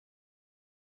don't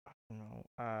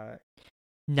know,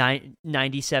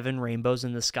 97 rainbows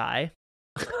in the sky.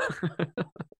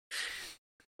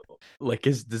 Like,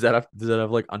 does that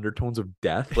have like undertones of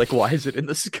death? Like, why is it in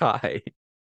the sky?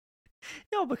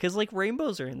 No, because like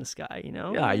rainbows are in the sky,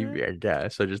 Yeah, I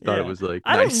guess. I just thought it Yeah. was like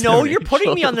I don't nice. know. You're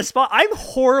putting me on the spot. I'm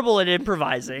horrible at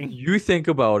improvising. You think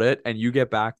about it and you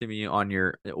get back to me on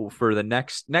your for the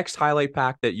next highlight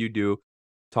pack that you do,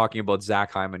 talking about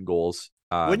Zach Hyman goals.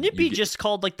 Wouldn't it You be get, just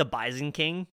called like the Bison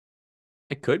King?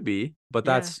 it could be, but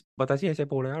Yeah. that's yes,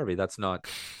 Harvey. That's not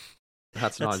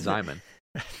That's Zyman.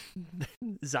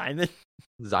 Zyman.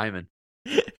 Zyman.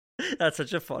 That's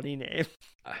such a funny name.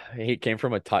 It came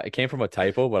from a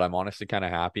typo, but I'm honestly kind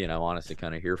of happy and I'm honestly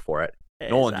kind of here for it. Hey,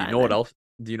 Nolan, do you know what Zyman. else?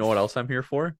 Do you know what else I'm here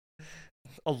for?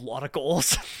 A lot of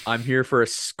goals. I'm here for a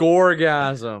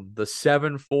scoregasm. The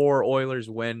 7-4 Oilers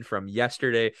win from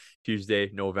yesterday, Tuesday,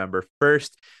 November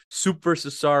 1st. Soup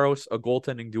versus Saros, a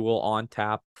goaltending duel on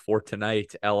tap for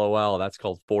tonight. LOL. That's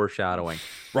called foreshadowing.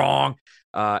 Wrong.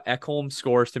 Ekholm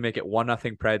scores to make it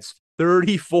 1-0 Preds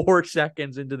 34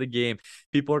 seconds into the game.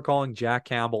 People are calling Jack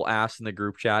Campbell ass in the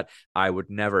group chat. I would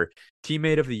never.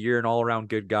 Teammate of the year and all-around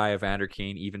good guy, Evander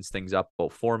Kane evens things up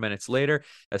about 4 minutes later.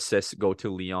 Assists go to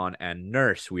Leon and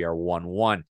Nurse. We are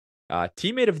 1-1.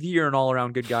 Teammate of the year and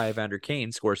all-around good guy, Evander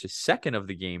Kane, scores his second of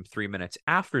the game 3 minutes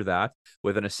after that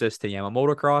with an assist to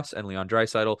Yamamoto Cross and Leon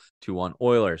Draisaitl, 2-1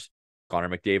 Oilers. Connor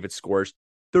McDavid scores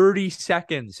 30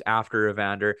 seconds after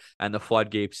Evander, and the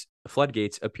floodgates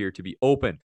appear to be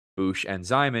open. Bush and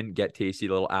Zyman get tasty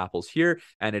little apples here,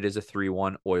 and it is a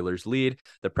 3-1 Oilers lead.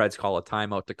 The Preds call a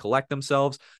timeout to collect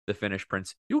themselves. The Finnish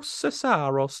Prince Juuse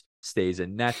Saros stays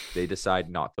in net. They decide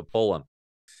not to pull him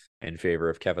in favor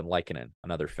of Kevin Lankinen,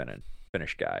 another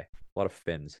Finnish guy. A lot of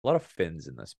Finns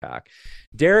in this pack.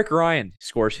 Derek Ryan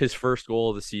scores his first goal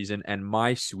of the season, and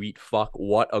my sweet fuck,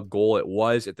 what a goal it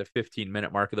was at the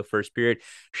 15-minute mark of the first period.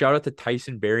 Shout out to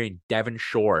Tyson Barrie and Devon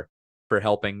Shore for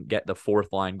helping get the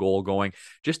fourth line goal going.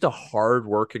 Just a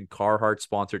hard-working Carhartt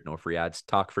sponsored, no free ads,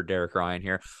 talk for Derek Ryan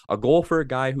here. A goal for a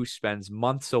guy who spends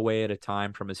months away at a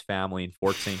time from his family in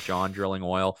Fort St. John drilling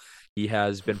oil. He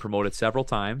has been promoted several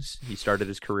times. He started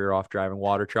his career off driving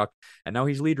water truck, and now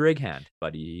he's lead rig hand,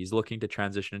 but he's looking to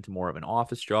transition into more of an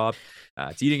office job.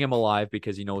 It's eating him alive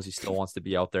because he knows he still wants to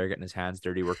be out there getting his hands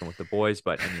dirty, working with the boys.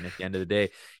 But I mean, at the end of the day,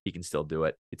 he can still do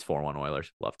it. It's 4-1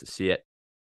 Oilers. Love to see it.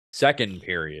 Second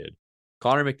period.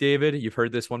 Connor McDavid, you've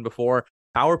heard this one before.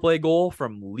 Power play goal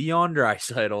from Leon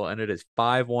Draisaitl, and it is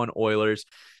 5-1 Oilers.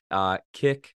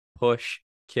 Kick, push,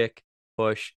 kick,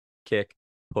 push, kick,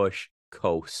 push,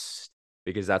 coast.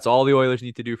 Because that's all the Oilers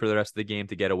need to do for the rest of the game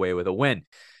to get away with a win.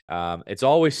 It's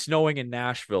always snowing in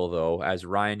Nashville, though, as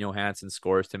Ryan Johansson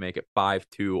scores to make it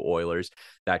 5-2 Oilers.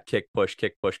 That kick, push,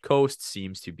 coast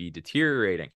seems to be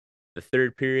deteriorating. The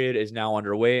third period is now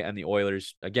underway, and the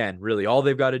Oilers, again, really all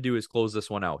they've got to do is close this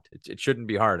one out. It shouldn't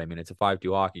be hard. I mean, it's a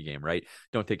 5-2 hockey game, right?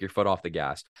 Don't take your foot off the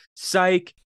gas.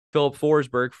 Psych. Philip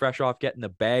Forsberg, fresh off getting the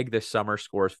bag this summer,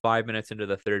 scores 5 minutes into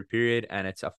the third period, and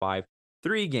it's a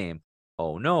 5-3 game.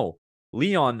 Oh, no.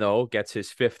 Leon, though, gets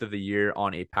his fifth of the year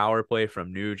on a power play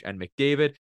from Nuge and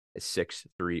McDavid. It's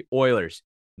 6-3 Oilers.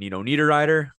 Nino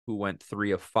Niederreiter, who went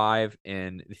 3 of 5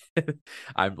 in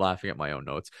I'm laughing at my own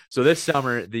notes. So this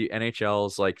summer, the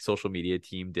NHL's like social media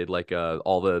team did like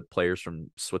all the players from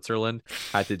Switzerland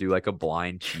had to do like a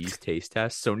blind cheese taste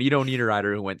test. So Nino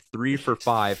Niederreiter, who went 3 for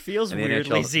 5, Feels in the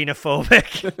weirdly NHL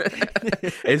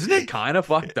xenophobic. Isn't it kind of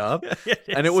fucked up? It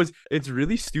And is. it's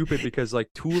really stupid because like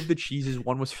two of the cheeses,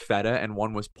 one was feta and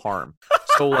one was parm.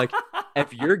 So like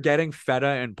if you're getting feta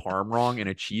and parm wrong in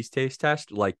a cheese taste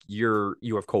test, like you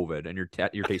have COVID and your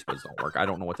taste buds don't work. I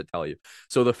don't know what to tell you.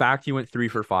 So the fact he went 3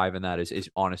 for 5 and that is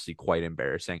honestly quite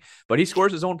embarrassing. But he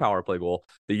scores his own power play goal.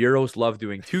 The Euros love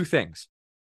doing two things: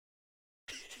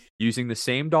 using the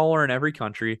same dollar in every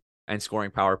country and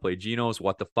scoring power play Genos.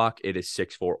 What the fuck? It is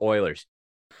 6-4 Oilers.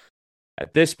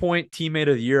 At this point, teammate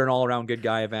of the year and all-around good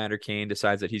guy, Evander Kane,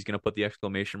 decides that he's going to put the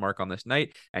exclamation mark on this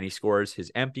night, and he scores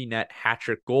his empty net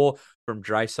hat-trick goal from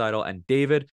Draisaitl and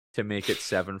David to make it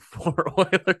 7-4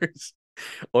 Oilers.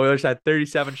 Oilers had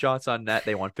 37 shots on net.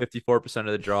 They won 54% of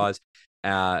the draws,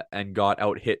 and got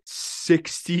out hit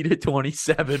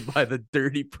 60-27 by the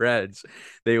dirty Preds.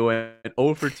 They went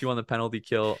 0 for 2 on the penalty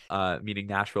kill, meaning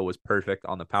Nashville was perfect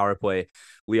on the power play.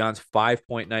 Leon's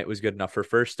 5-point night was good enough for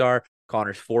first star.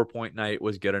 Connor's 4-point night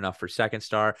was good enough for second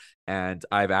star. And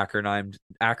I've acronized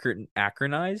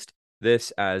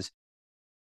this as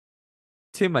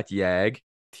Tim Matjag,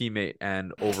 teammate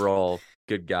and overall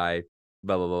good guy,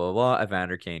 blah, blah, blah, blah, blah.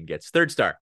 Evander Kane gets third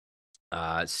star.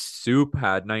 Soup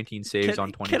had 19 saves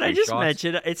on 23 Can I just shots.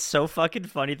 mention, it's so fucking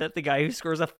funny that the guy who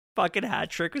scores a fucking hat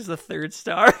trick was the third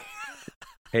star.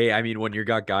 Hey, I mean, when you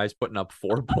got guys putting up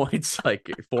 4 points,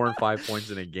 like 4 and 5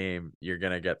 points in a game, you're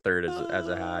gonna get third as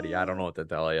a hattie. I don't know what to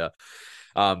tell you.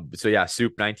 So yeah,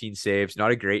 Soup 19 saves,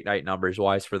 not a great night numbers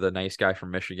wise for the nice guy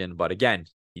from Michigan, but again,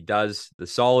 he does the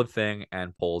solid thing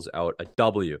and pulls out a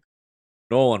W.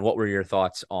 Nolan, what were your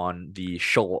thoughts on the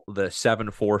 7-4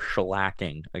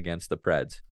 shellacking against the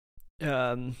Preds?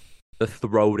 The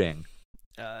throating.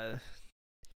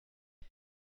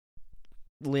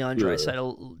 Leon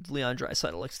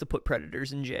Draisaitl likes to put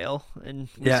predators in jail, and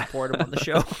we support him on the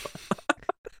show.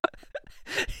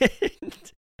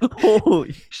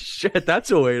 Holy shit,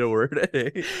 that's a way to word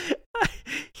it.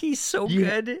 He's so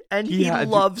good, and he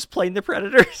loves playing the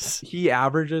Predators. He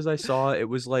averages, I saw, it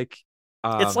was like...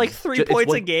 it's like 3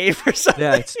 points a game or something.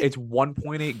 Yeah, it's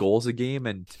 1.8 goals a game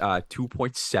and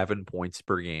 2.7 points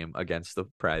per game against the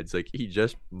Preds. Like, he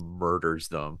just murders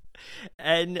them.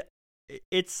 And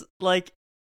it's like...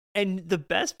 And the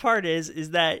best part is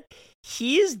that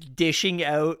he is dishing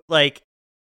out like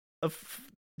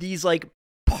these like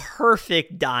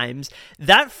perfect dimes.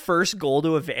 That first goal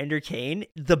to Evander Kane,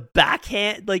 the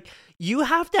backhand, like you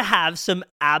have to have some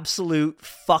absolute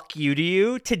fuck you to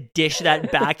you to dish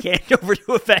that backhand over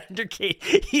to Evander Kane.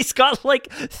 He's got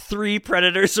like 3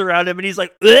 Predators around him and he's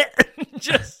like,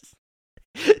 just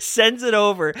sends it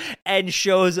over and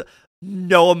shows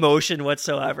no emotion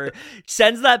whatsoever.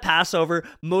 Sends that pass over.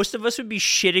 Most of us would be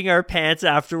shitting our pants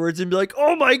afterwards and be like,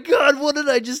 oh my God, what did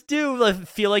I just do? I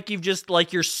feel like you've just,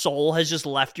 like, your soul has just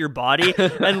left your body.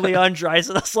 And Leon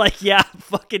Draisaitl's like, yeah,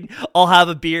 fucking, I'll have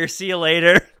a beer. See you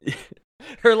later.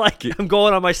 Or like, I'm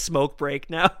going on my smoke break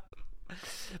now.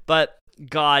 But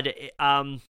God,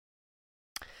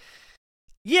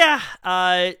 yeah,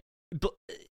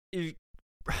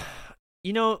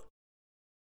 you know,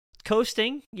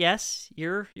 coasting, yes,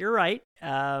 you're right.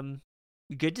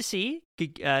 Good to see.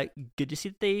 Good to see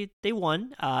that they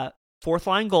won. 4th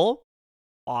line goal,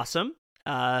 awesome.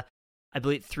 I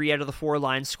believe 3 out of the 4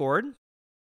 lines scored.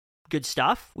 Good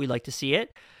stuff. We like to see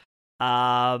it.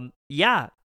 Yeah,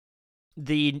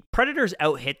 the Predators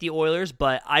out hit the Oilers,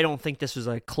 but I don't think this was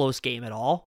a close game at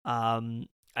all.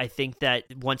 I think that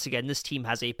once again, this team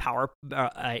has a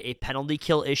penalty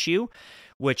kill issue,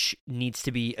 which needs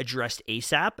to be addressed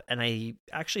ASAP. And I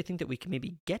actually think that we can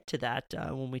maybe get to that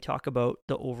when we talk about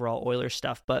the overall Oilers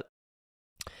stuff. But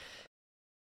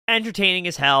entertaining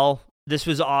as hell. This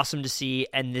was awesome to see,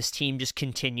 and this team just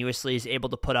continuously is able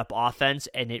to put up offense,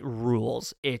 and it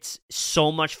rules. It's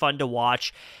so much fun to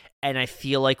watch, and I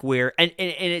feel like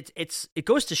it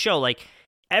goes to show, like,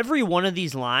 every one of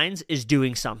these lines is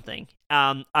doing something.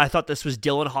 I thought this was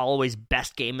Dylan Holloway's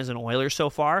best game as an Oiler so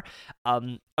far.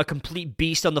 A complete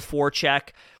beast on the forecheck,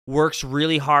 works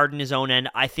really hard in his own end.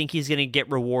 I think he's going to get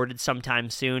rewarded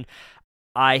sometime soon.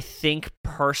 I think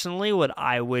personally what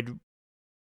I would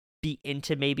be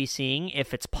into maybe seeing,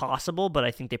 if it's possible, but I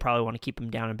think they probably want to keep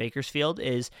him down in Bakersfield,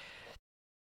 is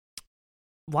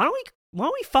why don't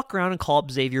we fuck around and call up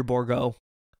Xavier Bourgault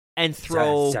and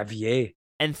throw Xavier.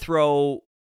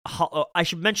 I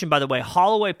should mention, by the way,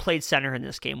 Holloway played center in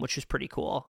this game, which was pretty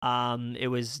cool.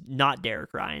 It was not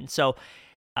Derek Ryan. So,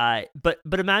 but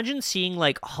imagine seeing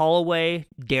like Holloway,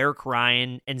 Derek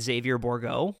Ryan, and Xavier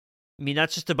Bourgault. I mean,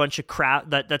 that's just a bunch of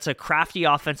that's a crafty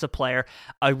offensive player,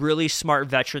 a really smart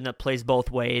veteran that plays both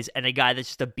ways, and a guy that's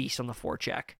just a beast on the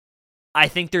forecheck. I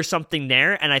think there's something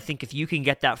there, and I think if you can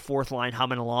get that 4th line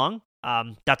humming along,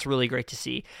 that's really great to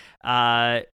see.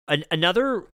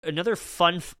 Another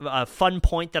fun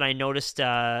point that I noticed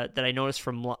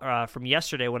from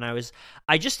yesterday when I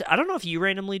don't know if you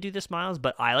randomly do this, Miles,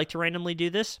 but I like to randomly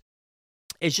do this,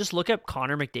 is just look up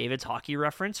Connor McDavid's hockey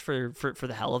reference for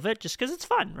the hell of it, just because it's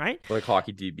fun, right? Like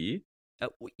Hockey DB?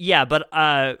 Yeah, but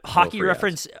hockey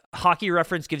reference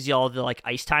gives you all the like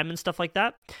ice time and stuff like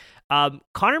that.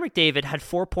 Connor McDavid had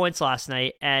 4 points last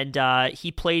night, and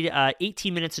he played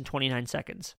 18 minutes and 29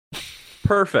 seconds.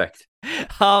 Perfect.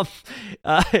 Leon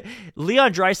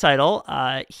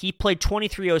Draisaitl, he played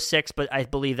 23:06, but I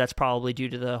believe that's probably due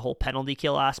to the whole penalty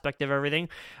kill aspect of everything.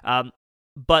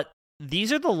 But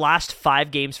these are the last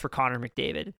 5 games for Connor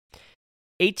McDavid.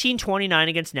 18-29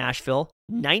 against Nashville,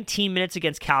 19 minutes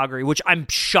against Calgary, which I'm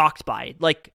shocked by.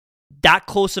 Like, that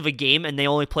close of a game, and they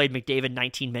only played McDavid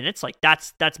 19 minutes. Like,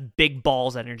 that's big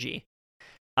balls energy.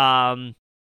 21-07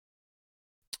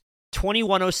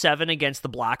 against the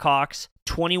Blackhawks,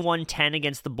 21-10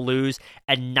 against the Blues,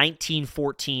 and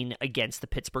 19-14 against the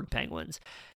Pittsburgh Penguins.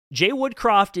 Jay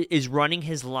Woodcroft is running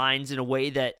his lines in a way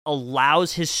that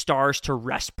allows his stars to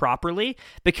rest properly,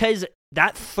 because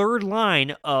that third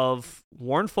line of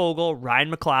Warren Foegele,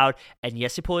 Ryan McLeod, and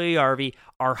Jesse Puljujärvi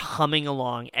are humming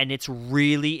along, and it's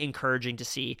really encouraging to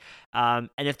see. And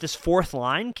if this fourth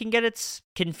line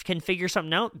can figure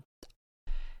something out,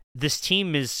 this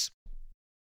team is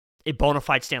a bona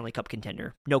fide Stanley Cup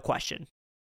contender, no question.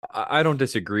 I don't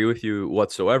disagree with you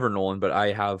whatsoever, Nolan, but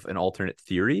I have an alternate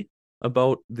theory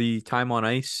about the time on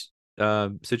ice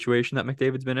situation that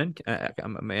McDavid's been in.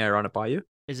 May I run it by you?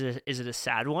 Is it a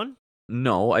sad one?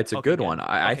 No, it's a good one.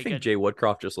 I Okay, think good. Jay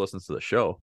Woodcroft just listens to the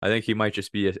show. I think he might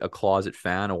just be a closet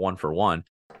fan, a 1-for-1,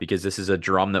 because this is a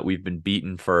drum that we've been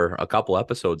beating for a couple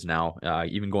episodes now,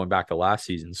 even going back to last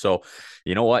season. So,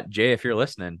 you know what, Jay, if you're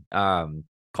listening,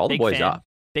 call the boys up.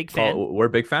 Big fan. We're a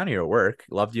big fan here at work.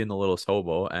 Loved you in the Littlest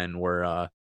Hobo, and we're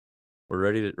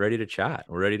ready to chat.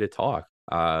 We're ready to talk.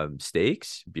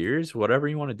 Steaks, beers, whatever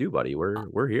you want to do, buddy.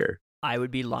 We're here. I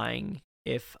would be lying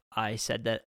if I said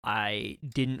that I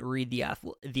didn't read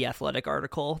the Athletic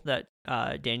article that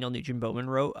Daniel Nugent-Bowman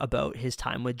wrote about his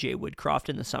time with Jay Woodcroft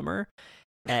in the summer,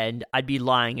 and I'd be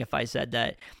lying if I said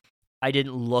that I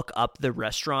didn't look up the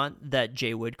restaurant that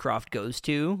Jay Woodcroft goes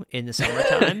to in the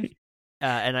summertime,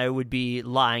 and I would be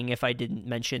lying if I didn't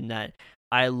mention that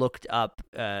I looked up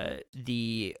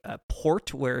the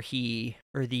port or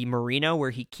the marina where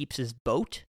he keeps his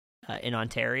boat in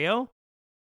Ontario,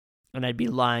 and I'd be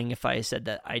lying if I said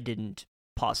that I didn't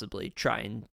possibly try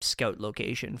and scout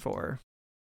location for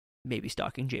maybe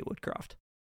stalking Jay Woodcroft.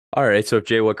 All right, so if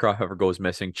Jay Woodcroft ever goes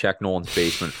missing, check Nolan's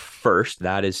basement first.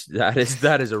 That is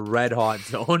a red hot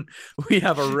zone. We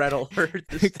have a red alert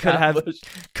established.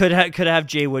 could have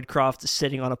Jay Woodcroft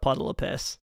sitting on a puddle of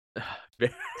piss.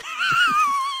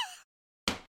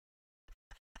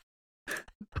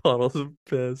 Puddles of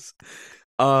piss.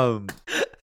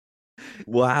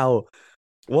 Wow.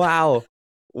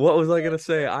 What was I gonna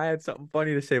say? I had something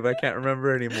funny to say, but I can't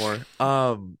remember anymore.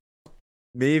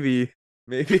 Maybe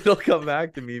it'll come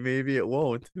back to me. Maybe it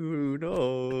won't. Who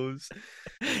knows?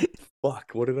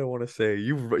 Fuck. What did I want to say?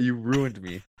 You ruined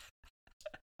me.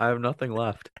 I have nothing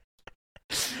left.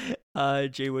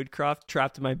 Jay Woodcroft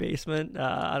trapped in my basement.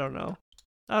 I don't know.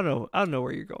 I don't know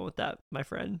where you're going with that, my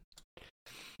friend.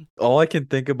 All I can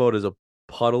think about is a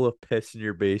puddle of piss in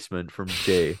your basement from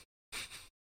Jay.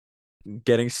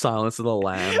 Getting Silence of the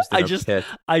Lambs. I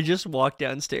just walked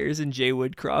downstairs and Jay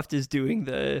Woodcroft is doing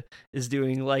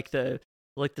like the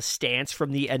stance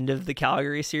from the end of the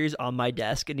Calgary series on my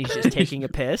desk, and he's just taking a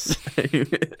piss.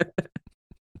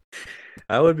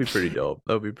 That would be pretty dope.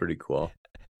 That would be pretty cool.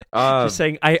 Just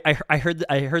saying, I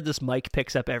heard this mic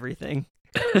picks up everything.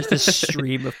 Just a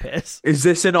stream of piss. Is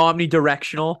this an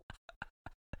omnidirectional?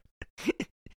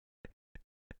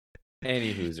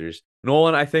 Any Hoosers.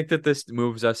 Nolan, I think that this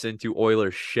moves us into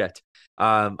Oilers shit.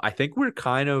 I think we're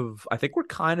kind of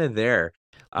there.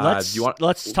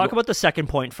 Let's talk about the second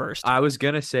point first. I was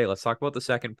gonna say let's talk about the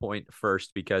second point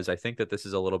first, because I think that this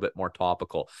is a little bit more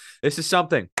topical. This is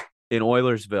something in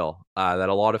Oilersville that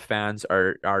a lot of fans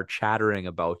are chattering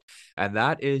about, and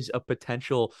that is a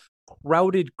potential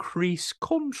crowded crease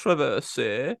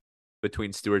controversy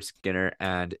between Stuart Skinner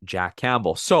and Jack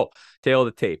Campbell. So, tail of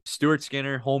the tape. Stuart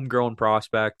Skinner, homegrown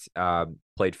prospect,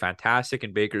 played fantastic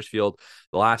in Bakersfield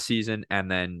the last season,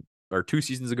 or 2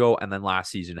 seasons ago, and then last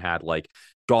season had like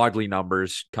godly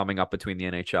numbers coming up between the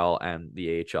NHL and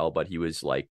the AHL, but he was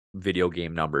like video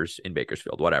game numbers in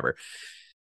Bakersfield, whatever.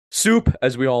 Soup,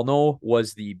 as we all know,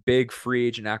 was the big free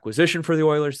agent acquisition for the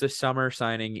Oilers this summer,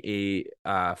 signing a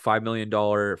 $5 million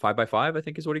 5x5, I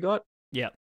think is what he got. Yeah.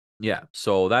 Yeah,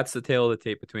 so that's the tail of the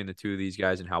tape between the two of these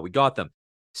guys and how we got them.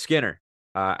 Skinner,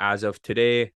 as of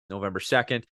today, November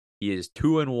 2nd, he is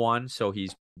 2-1, so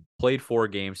he's played 4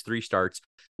 games, 3 starts,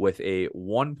 with a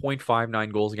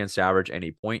 1.59 goals against average and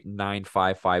a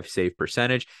 .955 save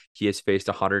percentage. He has faced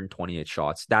 128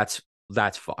 shots. That's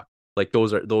fuck. Like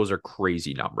those are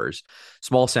crazy numbers.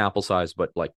 Small sample size, but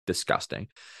like disgusting.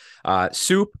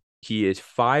 Soup, he is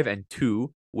 5-2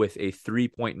 with a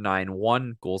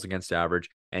 3.91 goals against average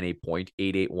and a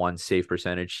 .881 save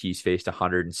percentage. He's faced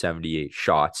 178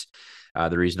 shots.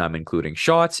 The reason I'm including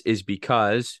shots is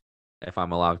because, if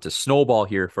I'm allowed to snowball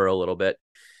here for a little bit.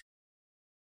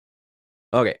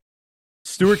 Okay.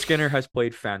 Stuart Skinner has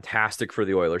played fantastic for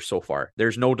the Oilers so far.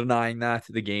 There's no denying that.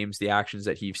 The games, the actions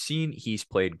that he's seen, he's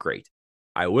played great.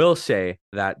 I will say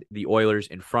that the Oilers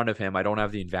in front of him, I don't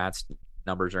have the advanced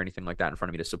numbers or anything like that in front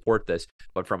of me to support this,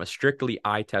 but from a strictly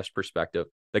eye test perspective,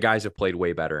 the guys have played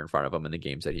way better in front of him in the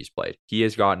games that he's played. He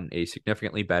has gotten a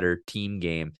significantly better team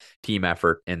game, team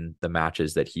effort in the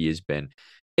matches that he has been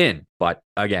in. But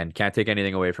again, can't take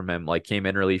anything away from him. Like, came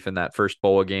in relief in that first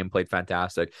BOA game, played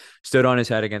fantastic, stood on his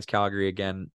head against Calgary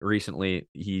again recently.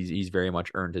 He's very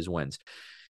much earned his wins.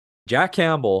 Jack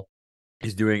Campbell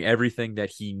is doing everything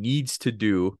that he needs to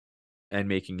do and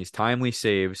making his timely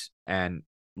saves, and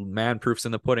man, proof's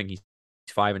in the pudding. He's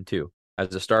 5-2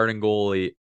 as a starting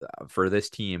goalie for this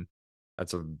team.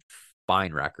 That's a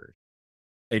fine record.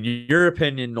 In your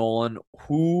opinion, Nolan,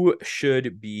 who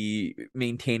should be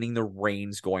maintaining the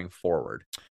reins going forward?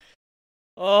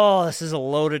 Oh, this is a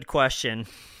loaded question.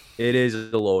 It is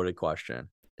a loaded question.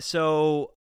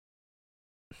 So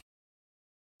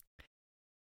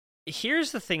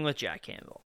here's the thing with Jack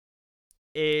Campbell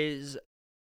is,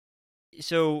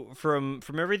 so from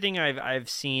everything I've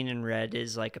seen and read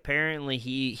is, like, apparently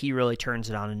he really turns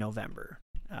it on in November.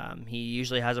 He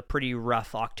usually has a pretty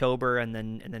rough October and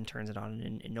then turns it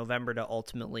on in November to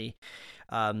ultimately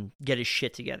get his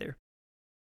shit together.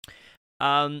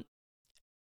 The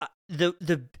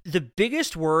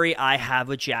biggest worry I have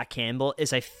with Jack Campbell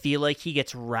is I feel like he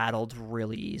gets rattled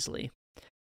really easily.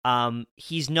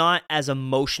 He's not as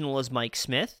emotional as Mike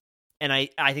Smith, and I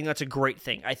think that's a great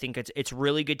thing. I think it's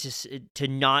really good to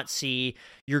not see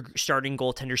your starting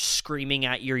goaltender screaming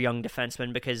at your young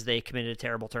defenseman because they committed a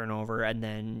terrible turnover and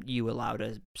then you allowed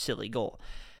a silly goal.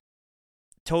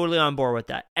 Totally on board with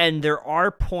that. And there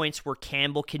are points where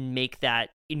Campbell can make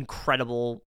that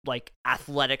incredible, like,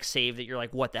 athletic save that you're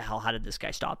like, what the hell? How did this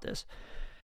guy stop this?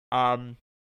 But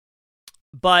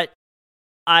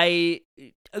I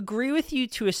agree with you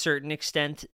to a certain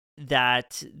extent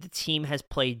that the team has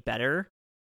played better.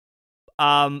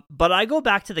 But I go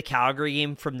back to the Calgary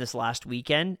game from this last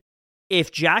weekend.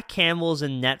 If Jack Campbell's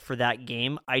in net for that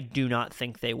game, I do not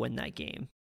think they win that game.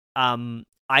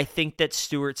 I think that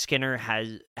Stuart Skinner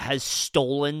has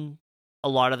stolen a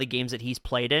lot of the games that he's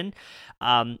played in.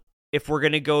 If we're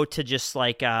gonna go to just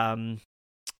like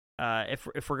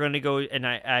if we're gonna go, and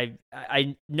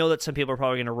I know that some people are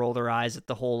probably gonna roll their eyes at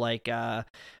the whole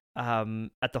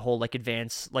at the whole like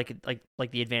advanced like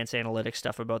the advanced analytics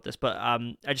stuff about this, but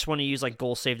I just want to use like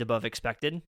goals saved above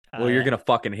expected. Well, you're gonna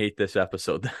fucking hate this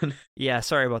episode then. Yeah,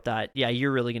 sorry about that. Yeah,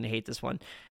 you're really gonna hate this one.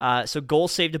 So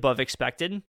goals saved above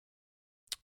expected.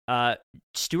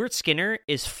 Stuart Skinner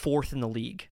is 4th in the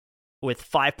league with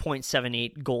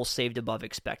 5.78 goals saved above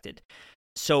expected.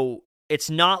 So it's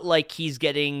not like he's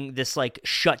getting this like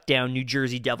shutdown New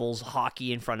Jersey Devils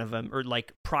hockey in front of him, or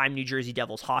like prime New Jersey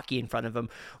Devils hockey in front of him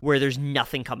where there's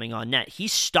nothing coming on net.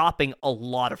 He's stopping a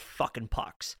lot of fucking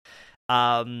pucks.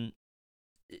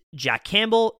 Jack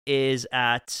Campbell is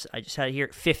at, I just had it here,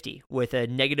 50 with a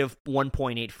negative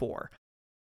 1.84.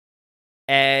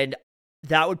 And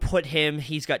that would put him,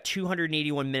 he's got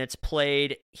 281 minutes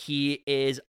played. He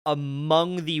is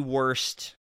among the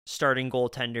worst starting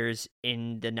goaltenders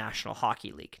in the National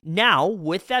Hockey League. Now,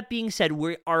 with that being said,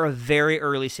 we are a very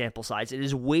early sample size. It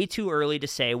is way too early to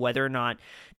say whether or not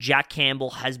Jack Campbell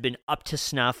has been up to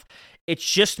snuff. It's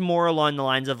just more along the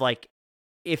lines of like,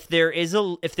 if there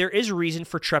is reason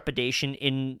for trepidation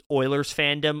in Oilers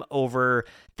fandom over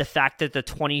the fact that the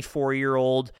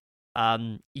 24-year-old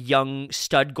young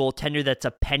stud goaltender that's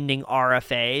a pending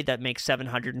RFA that makes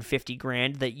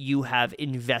 $750,000 that you have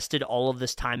invested all of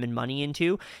this time and money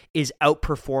into is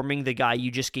outperforming the guy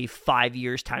you just gave 5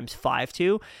 years times 5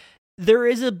 to, there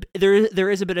is a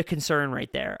bit of concern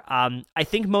right there. I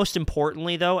think most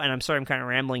importantly though, and I'm sorry I'm kind of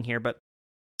rambling here, but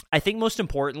I think most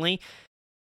importantly,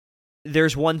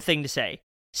 there's one thing to say: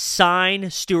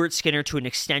 sign Stuart Skinner to an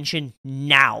extension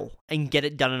now and get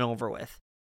it done and over with.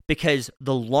 Because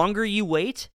the longer you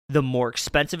wait, the more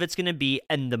expensive it's going to be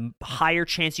and the higher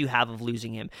chance you have of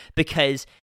losing him. Because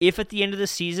if at the end of the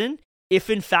season, if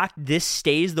in fact this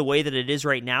stays the way that it is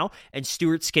right now and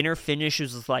Stuart Skinner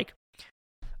finishes with like,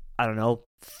 I don't know,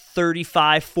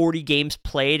 35, 40 games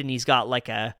played and he's got like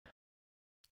a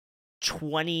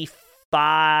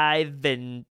 25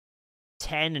 and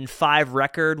 10 and 5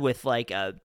 record with like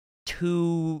a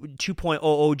 2.00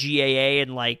 GAA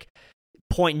and like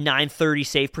 .930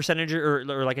 save percentage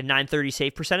or like a 930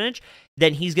 save percentage,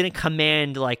 then he's going to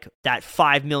command like that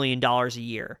 $5 million a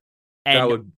year.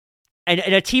 And and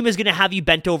a team is going to have you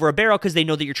bent over a barrel because they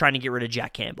know that you're trying to get rid of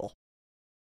Jack Campbell.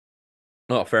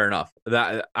 Oh, fair enough.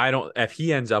 That I don't. If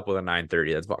he ends up with a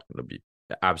 930, that's fucking gonna be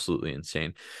absolutely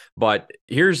insane. But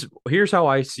here's how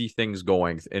I see things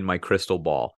going in my crystal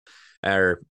ball,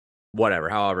 or whatever,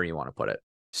 however you want to put it.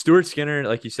 Stuart Skinner,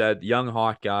 like you said, young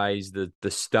hot guys,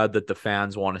 the stud that the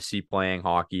fans want to see playing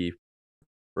hockey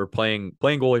or playing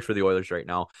goalie for the Oilers right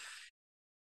now.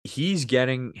 He's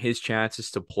getting his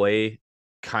chances to play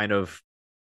kind of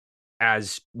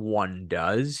as one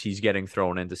does. He's getting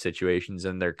thrown into situations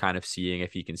and they're kind of seeing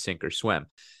if he can sink or swim.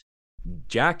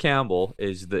 Jack Campbell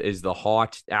is the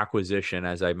hot acquisition,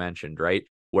 as I mentioned, right?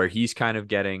 Where he's kind of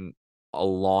getting a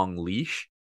long leash,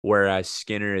 whereas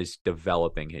Skinner is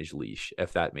developing his leash,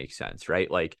 if that makes sense, right?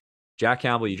 Like Jack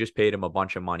Campbell, you just paid him a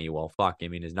bunch of money. Well, fuck. I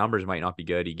mean, his numbers might not be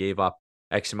good. He gave up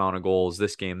X amount of goals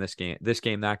this game,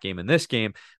 that game, and this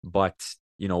game. But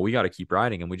we got to keep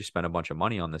riding, and we just spent a bunch of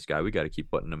money on this guy. We got to keep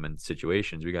putting him in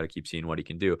situations. We got to keep seeing what he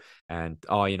can do. And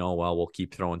we'll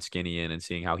keep throwing Skinny in and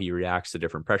seeing how he reacts to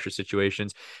different pressure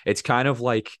situations. It's kind of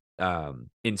like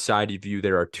inside of you,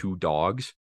 there are two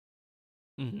dogs,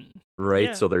 right?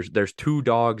 Yeah. So there's two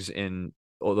dogs in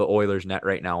the Oilers net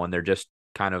right now, and they're just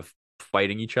kind of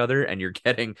fighting each other, and you're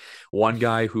getting one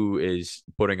guy who is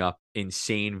putting up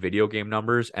insane video game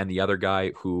numbers and the other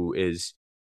guy who is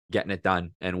getting it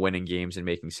done and winning games and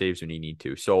making saves when you need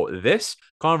to. So this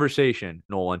conversation,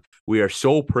 Nolan, we are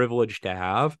so privileged to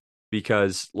have,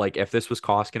 because like if this was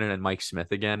Koskinen and Mike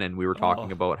Smith again, and we were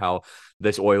talking about how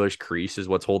this Oilers crease is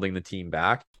what's holding the team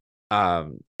back,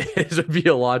 it would be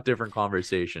a lot different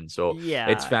conversation. So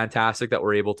it's fantastic that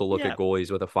we're able to look at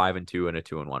goalies with a 5-2 and a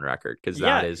 2-1 record, because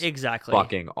that is exactly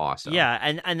fucking awesome. Yeah,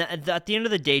 and at the end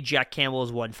of the day, Jack Campbell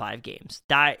has won 5 games.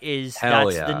 That's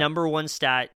the number one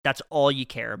stat. That's all you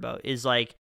care about, is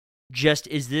like, just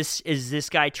is this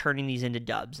guy turning these into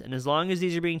dubs? And as long as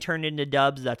these are being turned into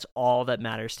dubs, that's all that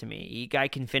matters to me. A guy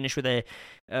can finish with an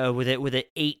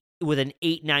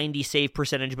 890 save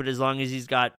percentage, but as long as he's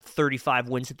got 35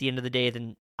 wins at the end of the day,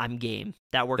 then I'm game.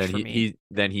 That works for me.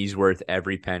 Then he's worth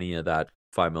every penny of that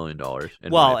 $5 million.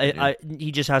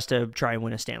 He just has to try and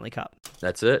win a Stanley Cup.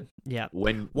 That's it. Yeah,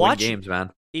 win games, man.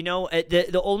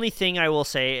 The only thing I will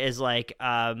say is like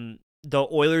the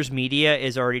Oilers media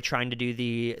is already trying to do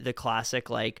the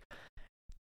classic, like,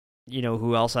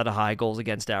 who else had a high goals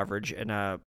against average and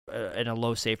a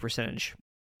low save percentage?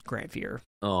 Grant Fuhr.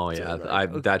 Oh yeah,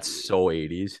 that's so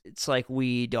 80s. It's like,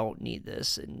 we don't need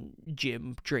this. And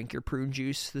Jim, drink your prune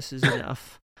juice. This is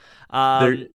enough.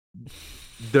 One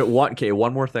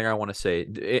more thing I want to say.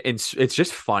 It's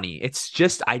just funny.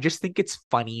 I just think it's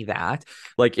funny that,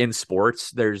 like, in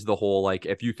sports, there's the whole, like,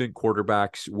 if you think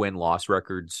quarterbacks win-loss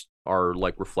records are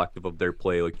like reflective of their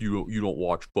play, like you don't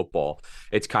watch football.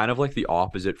 It's kind of like the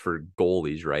opposite for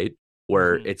goalies, right?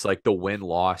 Where it's like the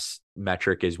win-loss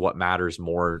metric is what matters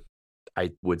more,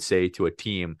 I would say, to a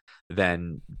team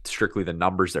than strictly the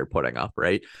numbers they're putting up,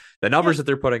 right? The numbers that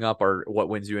they're putting up are what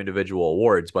wins you individual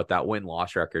awards, but that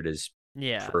win-loss record is,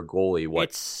 for a goalie,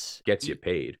 what gets you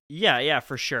paid. Yeah,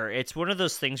 for sure. It's one of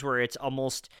those things where it's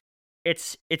almost,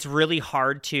 it's really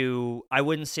hard to, I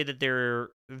wouldn't say that they're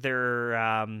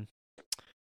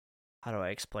how do I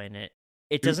explain it?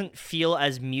 It doesn't feel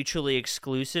as mutually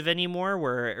exclusive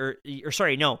anymore,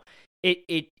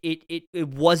 it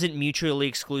wasn't mutually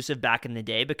exclusive back in the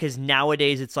day, because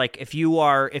nowadays it's like, if you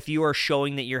are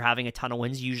showing that you're having a ton of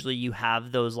wins, usually you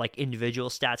have those like individual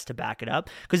stats to back it up,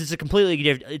 because it's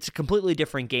a completely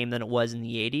different game than it was in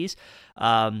the 80s.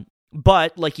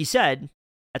 But like you said,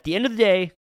 at the end of the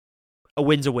day, a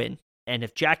win's a win. And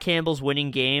if Jack Campbell's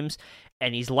winning games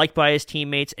and he's liked by his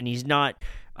teammates and he's not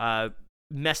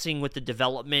messing with the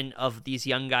development of these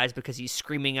young guys because he's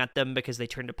screaming at them because they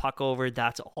turned a puck over,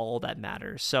 that's all that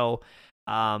matters. So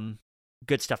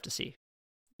good stuff to see.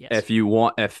 Yes.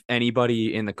 If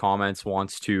anybody in the comments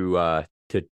wants to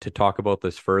talk about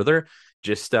this further,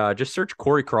 just search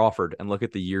Corey Crawford and look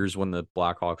at the years when the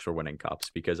Blackhawks were winning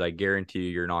cups, because I guarantee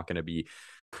you're not going to be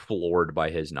floored by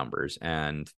his numbers.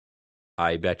 And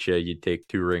I bet you'd take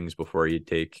 2 rings before you'd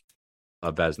take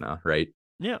a Vezina, right?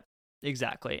 Yeah.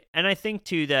 Exactly. And I think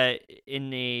too that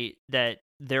that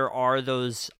there are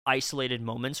those isolated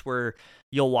moments where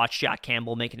you'll watch Jack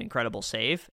Campbell make an incredible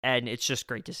save, and it's just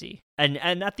great to see. And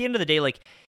at the end of the day, like,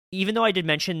 even though I did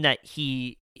mention that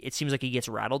it seems like he gets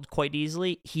rattled quite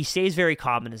easily, he stays very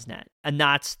calm in his net, and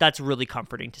that's really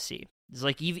comforting to see. It's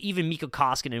like even Mikko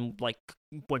Koskinen like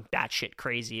went batshit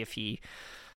crazy if he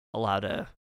allowed a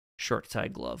short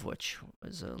side glove, which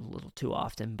was a little too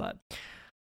often. But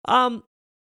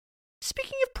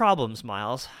speaking of problems,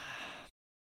 Miles,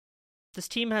 this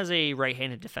team has a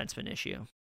right-handed defenseman issue.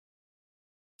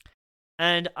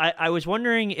 And I was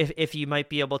wondering if you might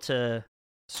be able to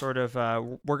sort of,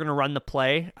 we're going to run the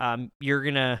play. You're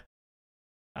going to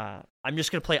I'm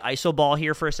just going to play iso ball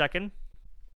here for a second,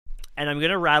 and I'm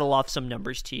going to rattle off some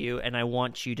numbers to you, and I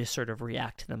want you to sort of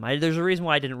react to them. There's a reason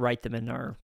why I didn't write them in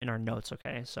our notes,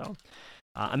 okay? So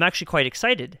I'm actually quite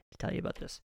excited to tell you about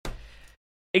this.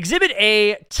 Exhibit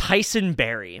A, Tyson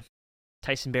Barrie.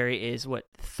 Tyson Barrie is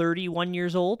 31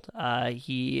 years old.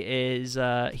 He's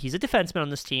a defenseman on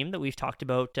this team that we've talked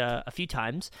about a few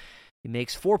times. He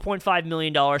makes $4.5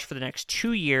 million for the next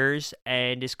 2 years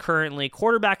and is currently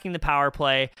quarterbacking the power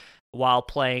play while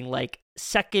playing like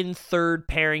second, third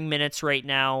pairing minutes right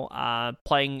now,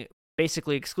 playing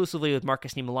basically exclusively with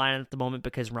Marcus Niemelainen at the moment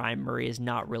because Ryan Murray is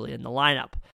not really in the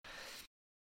lineup.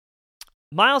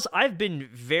 Miles, I've been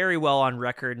very well on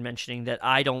record mentioning that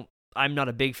I'm not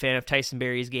a big fan of Tyson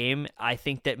Barrie's game. I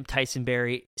think that Tyson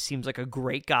Barrie seems like a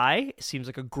great guy, seems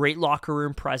like a great locker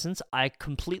room presence. I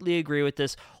completely agree with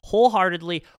this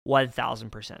wholeheartedly,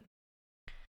 1,000%.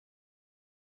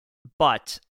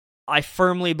 But I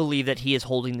firmly believe that he is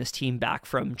holding this team back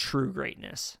from true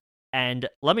greatness. And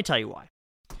let me tell you why.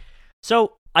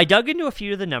 So I dug into a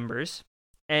few of the numbers,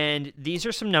 and these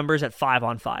are some numbers at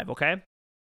 5-on-5, okay?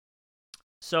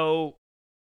 So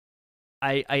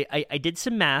I did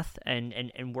some math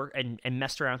and work and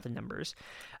messed around with the numbers.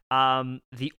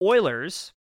 The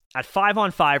Oilers at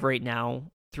 5-on-5 right now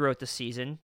throughout the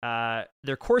season,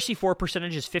 their Corsi for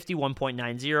percentage is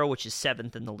 51.90, which is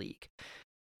 7th in the league.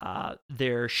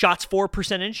 Their shots for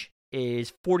percentage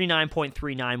is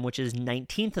 49.39, which is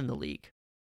 19th in the league.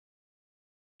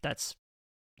 That's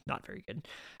not very good.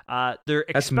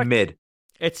 That's mid.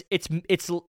 It's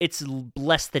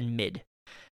less than mid.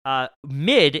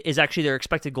 Mid is actually their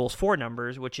expected goals for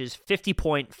numbers, which is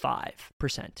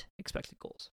 50.5% expected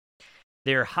goals.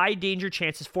 Their high danger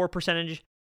chances for percentage,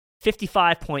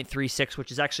 55.36,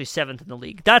 which is actually 7th in the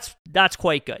league. That's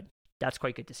quite good. That's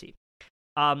quite good to see.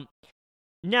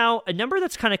 Now, a number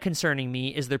that's kind of concerning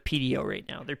me is their PDO right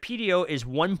now. Their PDO is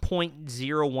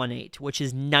 1.018, which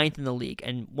is 9th in the league.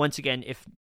 And once again, if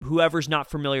whoever's not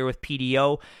familiar with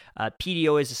PDO,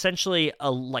 PDO is essentially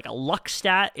like a luck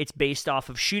stat. It's based off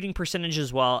of shooting percentage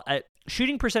as well as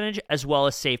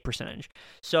save percentage.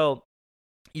 So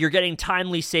you're getting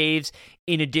timely saves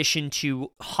in addition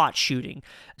to hot shooting.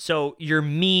 So your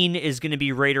mean is going to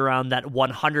be right around that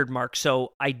 100 mark.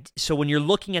 So when you're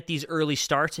looking at these early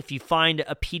starts, if you find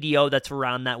a PDO that's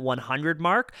around that 100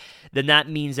 mark, then that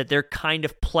means that they're kind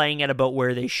of playing at about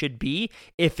where they should be.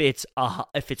 If it's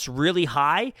really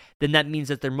high, then that means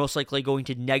that they're most likely going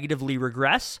to negatively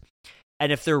regress.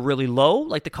 And if they're really low,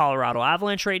 like the Colorado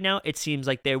Avalanche right now, it seems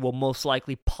like they will most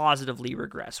likely positively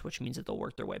regress, which means that they'll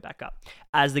work their way back up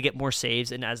as they get more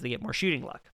saves and as they get more shooting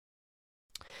luck.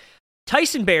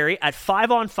 Tyson Barrie at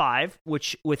 5-on-5,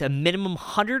 which with a minimum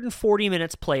 140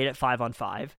 minutes played at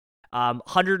 5-on-5.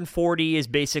 140 is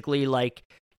basically like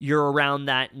you're around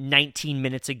that 19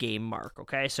 minutes a game mark,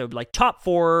 okay? So like top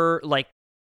four, like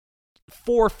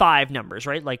 4 or 5 numbers,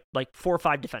 right? Like 4 or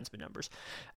 5 defenseman numbers.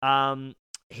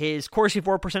 His Corsi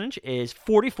for percentage is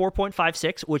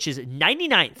 44.56, which is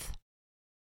 99th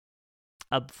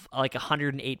of like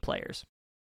 108 players.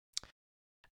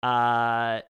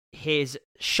 His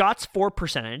shots for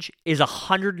percentage is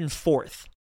 104th.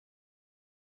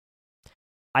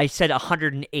 I said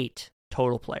 108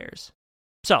 total players.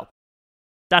 So,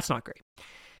 that's not great.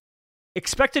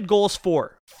 Expected goals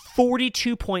for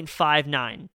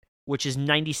 42.59, which is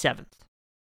 97th.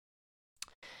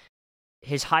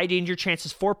 His high danger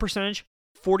chances for percentage,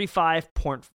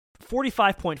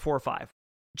 45.45,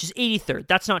 which is 83rd.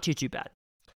 That's not too bad.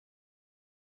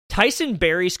 Tyson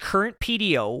Barrie's current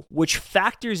PDO, which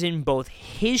factors in both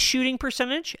his shooting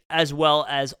percentage as well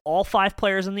as all 5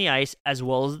 players on the ice, as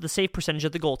well as the save percentage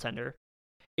of the goaltender,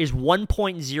 is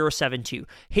 1.072.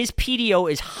 His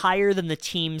PDO is higher than the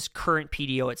team's current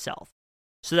PDO itself.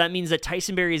 So that means that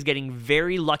Tyson Barrie is getting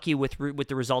very lucky with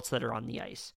the results that are on the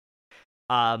ice.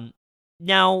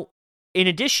 Now, in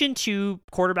addition to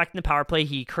quarterbacking the power play,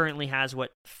 he currently has,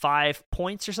 5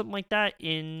 points or something like that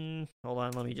in... Hold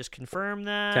on, let me just confirm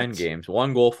that. 10 games.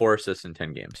 1 goal, 4 assists in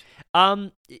 10 games.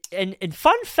 And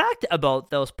fun fact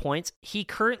about those points,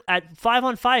 at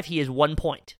 5-on-5, he has 1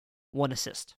 point, 1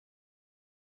 assist.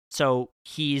 So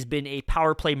he's been a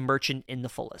power play merchant in the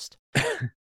fullest.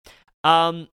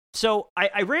 So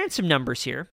I ran some numbers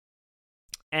here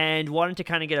and wanted to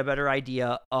kind of get a better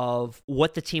idea of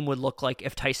what the team would look like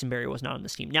if Tyson Barrie was not on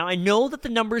this team. Now, I know that the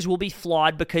numbers will be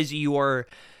flawed because you are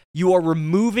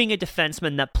removing a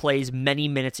defenseman that plays many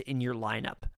minutes in your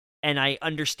lineup. And I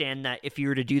understand that if you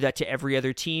were to do that to every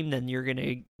other team, then you're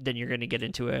gonna get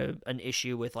into an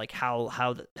issue with like how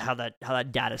that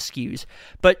data skews.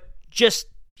 But just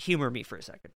humor me for a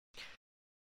second.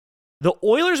 The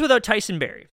Oilers without Tyson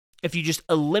Barrie, if you just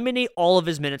eliminate all of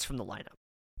his minutes from the lineup,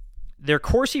 their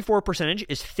Corsi for percentage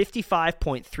is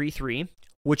 55.33,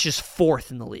 which is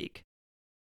 4th in the league.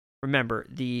 Remember,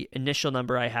 the initial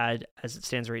number I had as it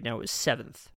stands right now is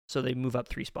 7th, so they move up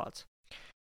 3 spots.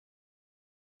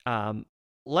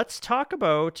 Let's talk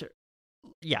about,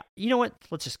 you know what?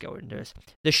 Let's just go into this.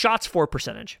 The shots for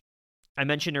percentage. I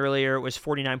mentioned earlier it was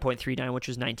 49.39, which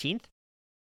was 19th.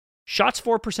 Shots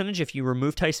for percentage, if you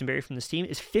remove Tyson Barrie from this team,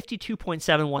 is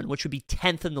 52.71, which would be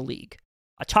 10th in the league.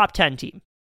 A top 10 team.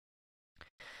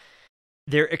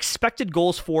 Their expected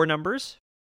goals for numbers,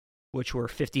 which were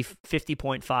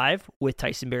 50.5 with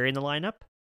Tyson Barrie in the lineup,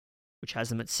 which has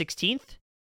them at 16th.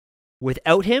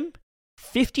 Without him,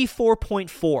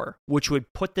 54.4, which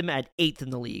would put them at 8th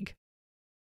in the league.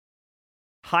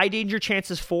 High danger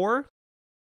chances for,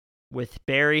 with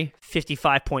Barrie,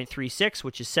 55.36,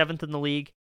 which is 7th in the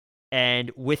league.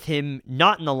 And with him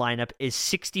not in the lineup is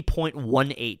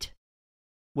 60.18,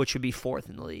 which would be 4th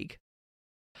in the league.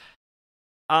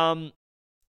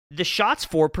 The shots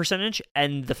for percentage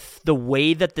and the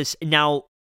way that this... Now,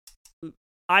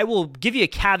 I will give you a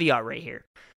caveat right here.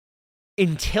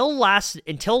 Until last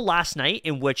night,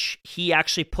 in which he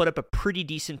actually put up a pretty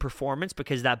decent performance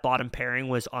because that bottom pairing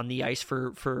was on the ice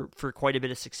for quite a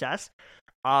bit of success,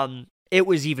 it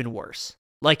was even worse.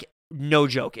 Like, no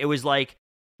joke. It was like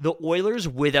the Oilers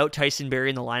without Tyson Barrie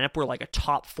in the lineup were like a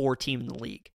top 4 team in the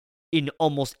league in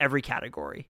almost every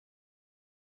category.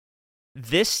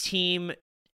 This team,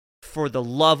 for the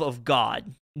love of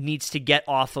God, needs to get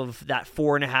off of that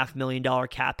 $4.5 million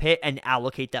cap hit and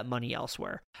allocate that money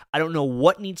elsewhere. I don't know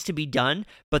what needs to be done,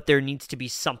 but there needs to be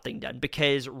something done,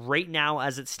 because right now,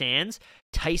 as it stands,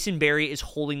 Tyson Barrie is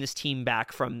holding this team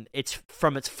back from its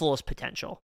fullest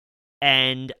potential.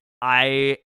 And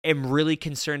I am really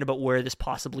concerned about where this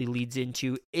possibly leads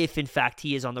into if, in fact,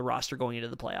 he is on the roster going into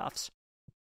the playoffs.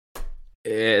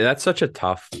 That's such a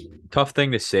tough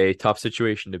thing to say, tough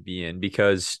situation to be in,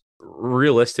 because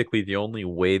realistically, the only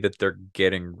way that they're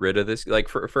getting rid of this, like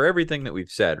for everything that we've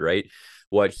said, right?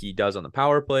 What he does on the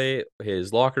power play,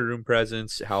 his locker room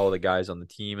presence, how the guys on the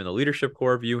team and the leadership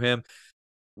core view him,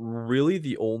 really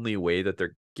the only way that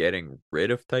they're getting rid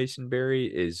of Tyson Barrie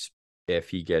is if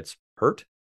he gets hurt,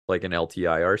 like an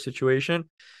LTIR situation.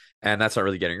 And that's not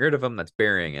really getting rid of him, that's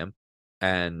burying him.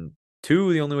 And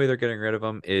 2, the only way they're getting rid of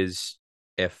him is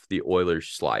if the Oilers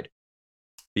slide.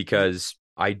 Because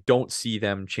I don't see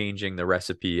them changing the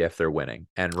recipe if they're winning.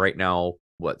 And right now,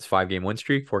 what's 5-game win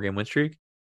streak, 4-game win streak?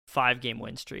 5-game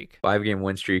win streak. 5-game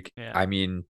win streak. Yeah. I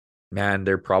mean, man,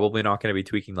 they're probably not going to be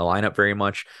tweaking the lineup very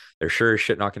much. They're sure as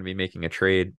shit not going to be making a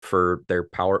trade for their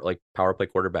power play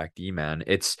quarterback D, man.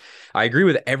 I agree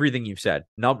with everything you've said.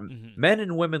 Men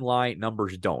and women lie,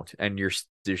 numbers don't. And your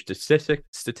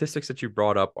statistics that you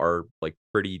brought up are like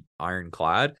pretty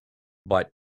ironclad, but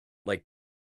like,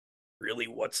 really,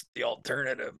 what's the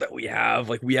alternative that we have?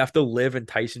 Like, we have to live in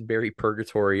Tyson Barrie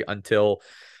purgatory until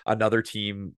another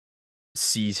team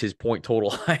sees his point total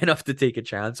high enough to take a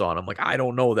chance on him. Like, I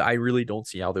don't know. I really don't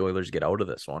see how the Oilers get out of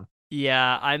this one.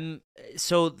 Yeah,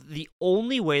 so the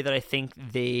only way that I think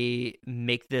they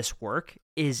make this work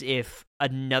is if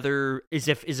an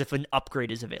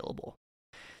upgrade is available.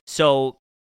 So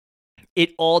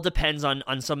it all depends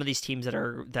on some of these teams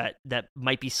that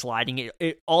might be sliding.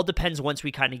 It all depends once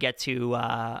we kind of get to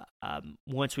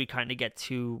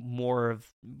more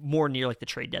near like the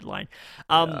trade deadline.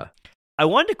 I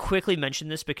wanted to quickly mention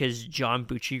this because John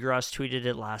Buccigross tweeted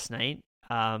it last night.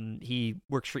 He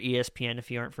works for ESPN, if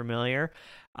you aren't familiar.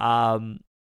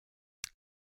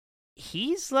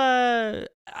 He's I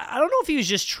don't know if he was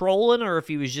just trolling or if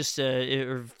he was just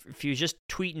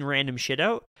tweeting random shit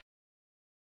out.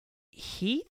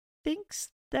 He thinks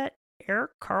that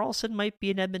Erik Karlsson might be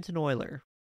an Edmonton Oiler.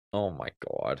 Oh my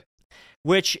God.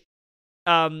 Which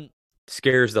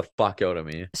scares the fuck out of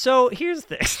me. So here's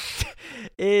the thing.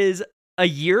 Is a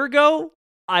year ago,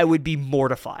 I would be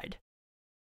mortified.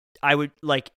 I would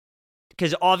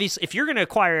because obviously if you're going to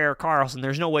acquire Erik Karlsson,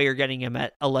 there's no way you're getting him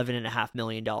at $11.5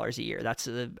 million a year. That's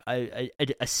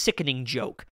a sickening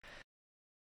joke.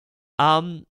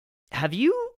 Have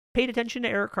you paid attention to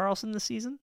Erik Karlsson this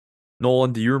season?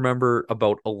 Nolan, do you remember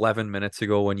about 11 minutes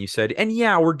ago when you said, and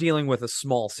yeah, we're dealing with a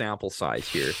small sample size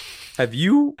here. Have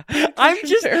you? I'm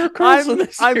just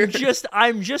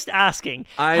asking.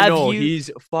 I know he's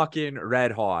fucking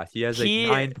red hot. He has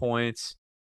 9 points.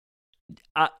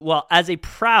 Well, as a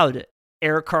proud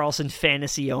Erik Karlsson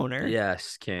fantasy owner.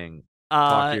 Yes, King.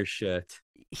 Talk your shit.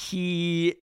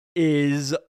 He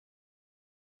is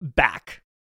back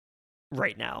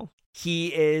right now. He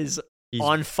is He's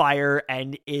on fire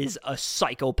and is a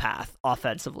psychopath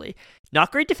offensively.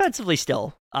 Not great defensively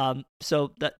still.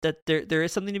 So that there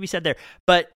is something to be said there.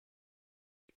 But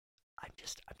I'm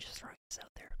just throwing this out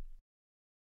there.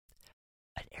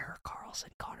 An Erik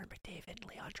Karlsson, Connor McDavid,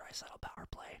 Leon Draisaitl power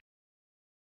play.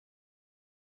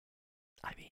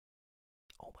 I mean,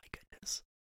 oh my goodness.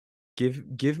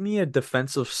 give me a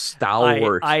defensive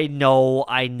stalwart. I know.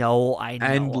 And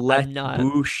let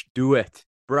Boosh do it,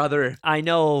 brother. I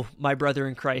know, my brother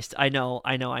in Christ. I know.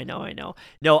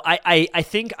 No, I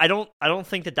think I don't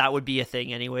think that would be a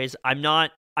thing anyways. I'm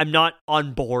not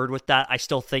on board with that. I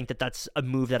still think that that's a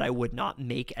move that I would not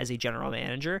make as a general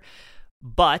manager.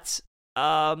 But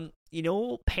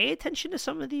pay attention to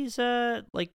some of these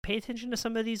like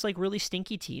really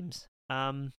stinky teams.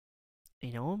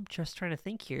 I'm just trying to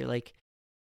think here. Like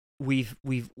we've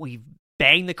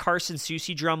banged the Carson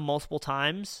Soucy drum multiple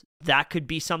times. That could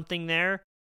be something there.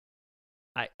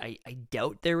 I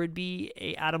doubt there would be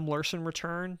a Adam Larsson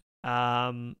return.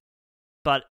 But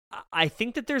I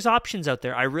think that there's options out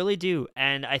there. I really do.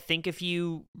 And I think if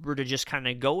you were to just kind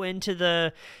of go into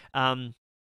the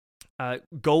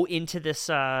into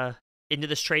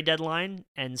this trade deadline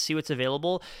and see what's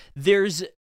available, there's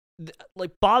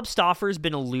like Bob Stauffer's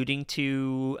been alluding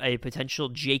to a potential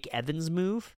Jake Evans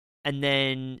move, and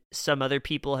then some other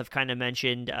people have kind of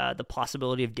mentioned the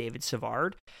possibility of David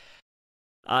Savard.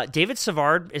 David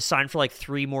Savard is signed for like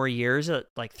 3 more years at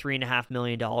like $3.5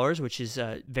 million, which is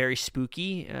very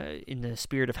spooky in the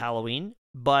spirit of Halloween.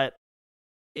 But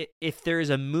if there is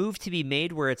a move to be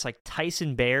made where it's like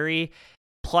Tyson Barrie,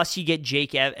 plus you get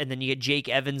and then you get Jake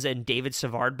Evans and David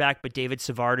Savard back, but David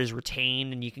Savard is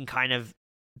retained, and you can kind of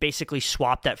basically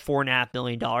swap that $4.5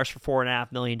 million for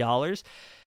 $4.5 million.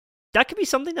 That could be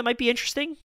something that might be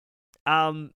interesting.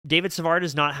 David Savard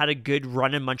has not had a good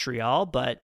run in Montreal,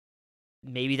 but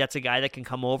maybe that's a guy that can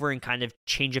come over and kind of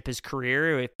change up his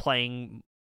career with playing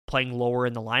lower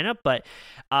in the lineup. But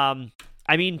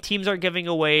I mean, teams aren't giving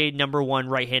away number 1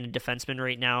 right-handed defenseman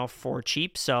right now for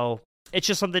cheap, so it's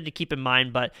just something to keep in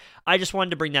mind. But I just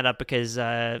wanted to bring that up because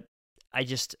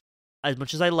as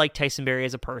much as I like Tyson Barrie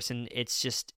as a person, it's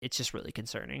just really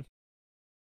concerning.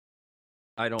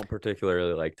 I don't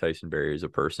particularly like Tyson Barrie as a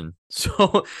person,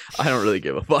 so I don't really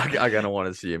give a fuck. I kind of want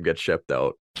to see him get shipped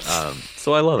out.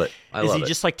 So I love it. Is he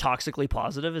just like toxically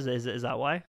positive? Is that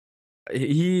why?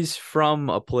 He's from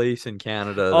a place in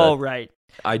Canada. Oh, right.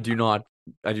 I do not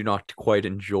quite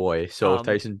enjoy. So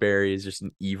Tyson Barrie is just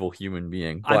an evil human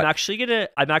being. But I'm actually gonna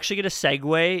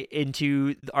segue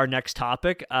into our next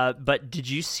topic. But did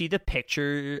you see the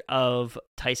picture of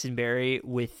Tyson Barrie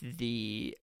with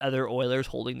the other Oilers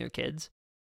holding their kids?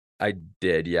 I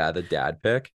did, yeah, the dad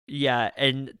pic. Yeah,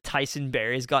 and Tyson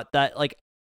Barrie's got that like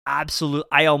absolute.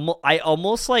 I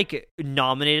almost like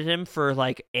nominated him for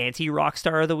like anti-rock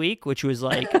star of the week, which was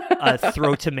like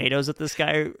throw tomatoes at this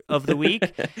guy of the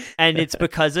week, and it's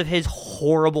because of his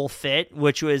horrible fit,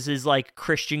 which was his like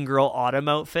Christian Girl Autumn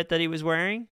outfit that he was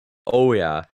wearing. Oh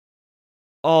yeah.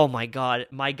 Oh my god,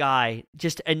 my guy!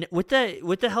 Just and what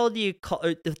the hell do you call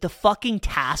the fucking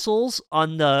tassels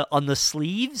on the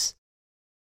sleeves?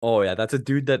 Oh yeah, that's a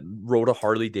dude that rode a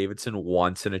Harley Davidson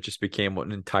once, and it just became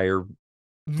an entire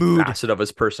mood facet of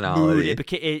his personality.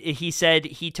 He said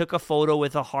he took a photo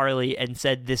with a Harley and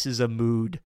said, "This is a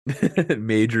mood."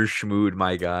 Major schmood,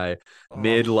 my guy.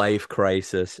 Midlife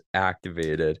crisis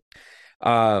activated.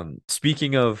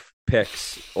 Speaking of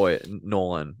picks,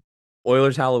 Nolan,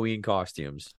 Oilers Halloween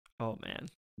costumes. Oh man,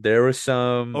 there was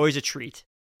some. Always a treat.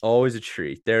 Always a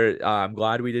treat. There, I'm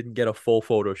glad we didn't get a full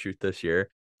photo shoot this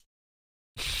year.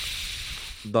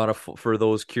 For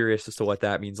those curious as to what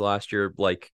that means, last year,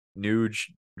 like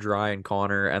Nuge, Dry, and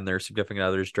Connor and their significant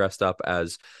others dressed up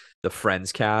as the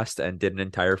Friends cast and did an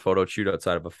entire photo shoot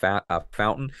outside of a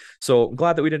fountain. So I'm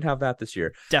glad that we didn't have that this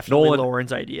year. Definitely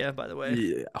Lauren's idea, by the way.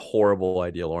 Yeah, horrible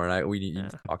idea, Lauren. We need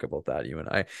to talk about that, you and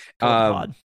I.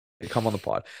 Come on the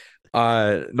pod.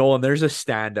 Nolan, there's a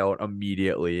standout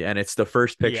immediately, and it's the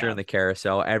first picture in the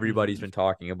carousel. Everybody's been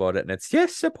talking about it, and it's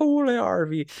Jesse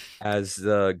Puljujärvi as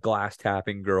the glass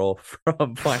tapping girl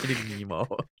from Finding Nemo.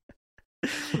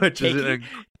 Which is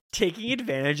taking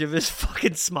advantage of his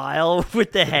fucking smile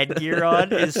with the headgear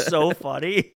on is so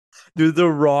funny. Dude, the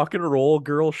rock and roll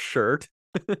girl shirt.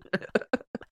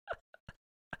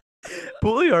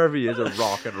 Puljujärvi is a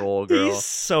rock and roll girl. He's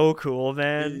so cool,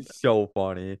 man. He's so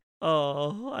funny.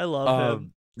 Oh, I love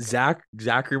him.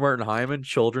 Zachary Martin Hyman,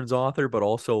 children's author, but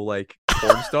also like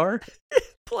porn star.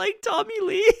 Playing Tommy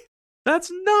Lee.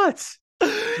 That's nuts.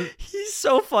 He's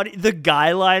so funny. The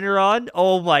guy liner on.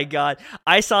 Oh my god.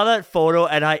 I saw that photo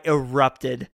and I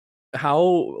erupted.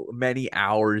 how many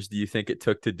hours do you think it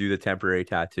took to do the temporary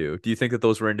tattoo? Do you think that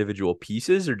those were individual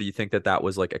pieces, or do you think that that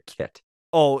was like a kit?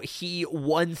 Oh, he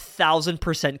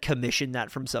 1000% commissioned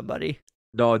that from somebody.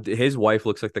 No, his wife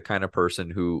looks like the kind of person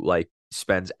who like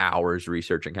spends hours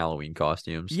researching Halloween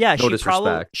costumes. Yeah, No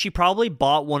disrespect. she probably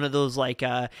bought one of those like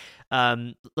you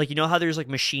know how there's like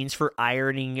machines for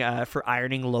ironing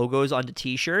logos onto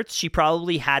t-shirts. She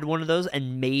probably had one of those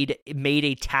and made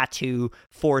a tattoo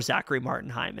for Zachary Martin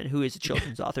Hyman, who is a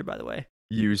children's author, by the way.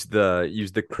 Use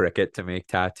the cricket to make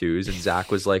tattoos, and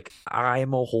Zach was like,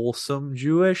 I'm a wholesome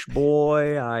Jewish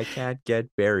boy, I can't get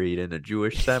buried in a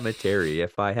Jewish cemetery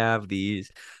if I have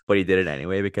these, but he did it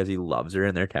anyway because he loves her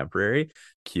and they're temporary.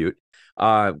 Cute.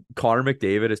 Connor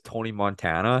McDavid is Tony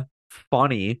Montana.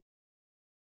 Funny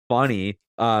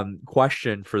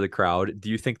question for the crowd: do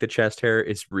you think the chest hair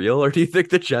is real, or do you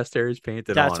think the chest hair is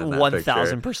painted That's on in that picture?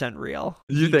 1000% real.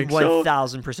 You think so?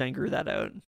 1000% grew that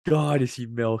out. God, is he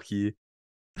milky?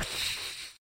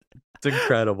 It's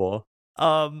incredible.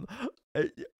 Um,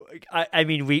 I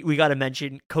mean, we got to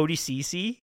mention Cody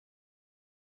Cece.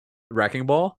 Wrecking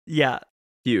Ball, Yeah,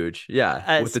 huge.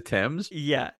 Yeah, with the Tims.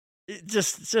 yeah,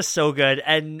 just so good.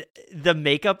 And the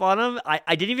makeup on him,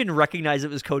 I didn't even recognize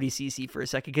it was Cody Cece for a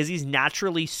second because he's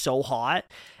naturally so hot,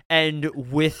 and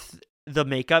with the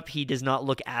makeup, he does not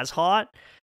look as hot.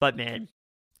 But man,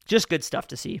 just good stuff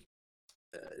to see.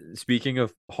 Speaking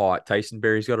of hot, Tyson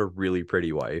Berry's got a really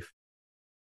pretty wife.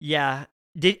 Yeah,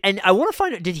 and I want to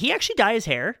find out, did he actually dye his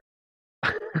hair?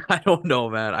 I don't know,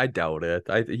 man. I doubt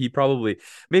it. He probably,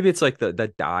 maybe it's like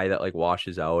the dye that like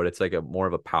washes out. It's like a more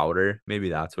of a powder. Maybe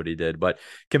that's what he did. But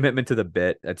commitment to the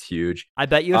bit, that's huge. I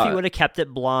bet you if he would have kept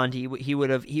it blonde, he would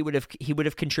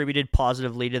have contributed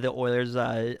positively to the Oilers'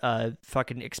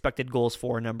 fucking expected goals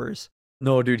for numbers.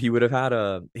 No, dude, he would have had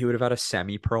a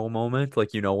semi-pro moment,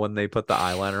 like when they put the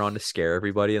eyeliner on to scare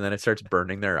everybody, and then it starts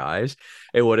burning their eyes.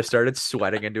 It would have started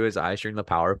sweating into his eyes during the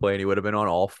power play, and he would have been on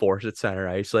all fours at center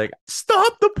ice, like,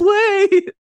 "Stop the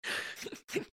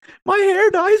play! My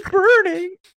hair dye's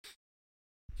burning."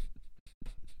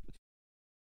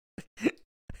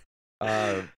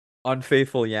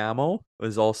 Unfaithful Yamo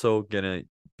was also gonna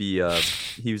be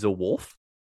he was a wolf.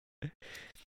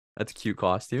 That's a cute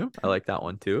costume. I like that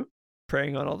one too.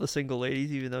 Preying on all the single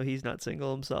ladies, even though he's not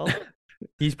single himself.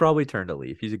 He's probably turned a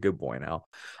leaf. He's a good boy now.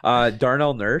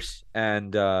 Darnell Nurse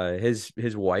and his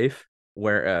wife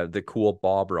wear the cool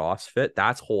Bob Ross fit.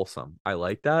 That's wholesome. I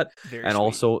like that. Very and sweet.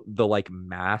 Also the like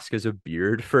mask as a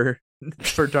beard for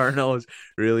Darnell is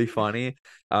really funny.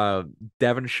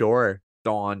 Devon Shore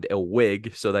donned a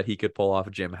wig so that he could pull off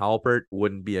Jim Halpert.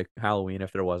 Wouldn't be a Halloween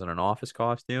if there wasn't an office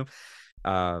costume.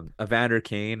 Evander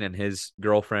Kane and his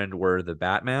girlfriend were the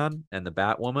Batman and the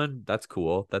Batwoman. That's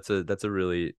cool. That's a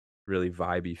really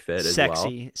vibey fit as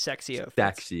well. Sexy outfits.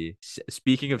 Sexy.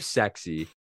 Speaking of sexy,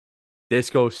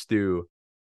 Disco Stew.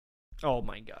 Oh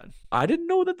my god. I didn't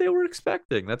know that they were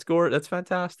expecting. That's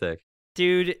fantastic.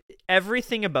 Dude,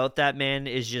 everything about that man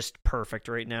is just perfect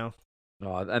right now.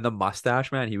 Oh, and the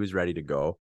mustache, man, he was ready to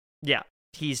go. Yeah.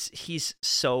 He's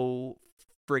so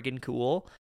friggin' cool.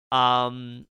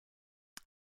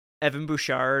 Evan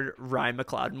Bouchard, Ryan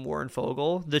McLeod, and Warren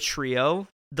Fogle, the trio,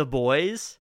 the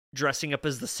boys, dressing up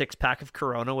as the 6-pack of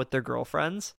Corona with their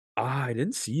girlfriends. I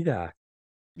didn't see that.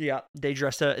 Yeah, they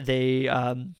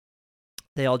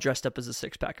all dressed up as a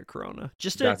 6-pack of Corona.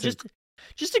 Just a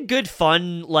good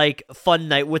fun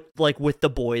night with the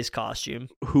boys costume.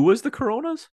 Who was the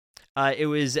Coronas? It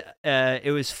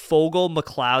was Fogle,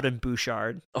 McLeod, and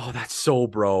Bouchard. Oh, that's so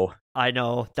bro. I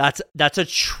know. That's a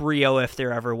trio if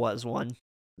there ever was one.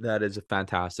 That is a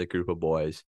fantastic group of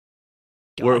boys.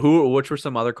 God. Which were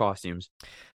some other costumes?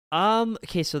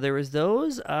 Okay, so there was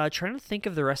those. Trying to think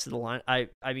of the rest of the line. I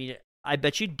mean, I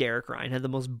bet you Derek Ryan had the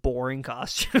most boring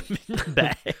costume in the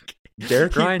bag.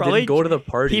 Derek Ryan didn't go to the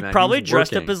party. He probably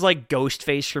dressed up as like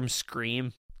Ghostface from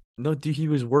Scream. No, dude, he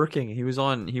was working. He was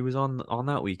on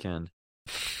that weekend.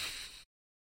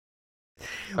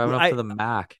 Driving up to the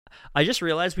Mac. I just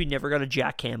realized we never got a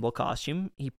Jack Campbell costume.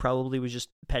 He probably was just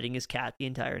petting his cat the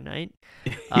entire night.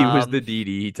 He was the DD.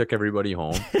 He took everybody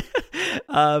home.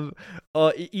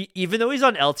 Even though he's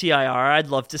on LTIR, I'd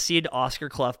love to see an Oscar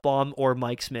Clefbaum or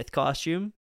Mike Smith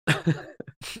costume.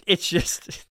 It's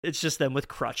just them with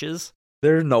crutches.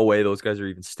 There's no way those guys are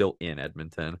even still in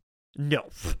Edmonton. No,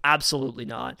 absolutely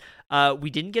not.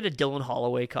 We didn't get a Dylan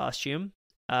Holloway costume.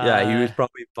 Yeah, he was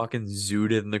probably fucking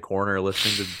zooted in the corner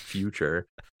listening to Future.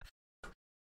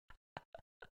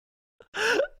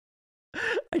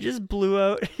 I just blew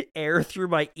out air through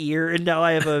my ear, and now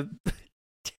I have a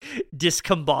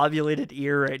discombobulated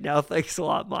ear right now. Thanks a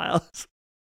lot, Miles.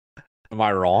 Am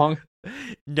I wrong?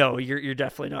 No, you're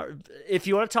definitely not. If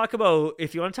you want to talk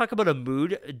about a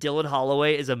mood, Dylan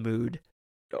Holloway is a mood.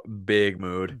 Big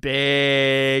mood.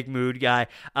 Big mood guy.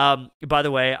 By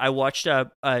the way, I watched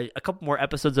a couple more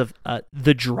episodes of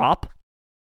The Drop,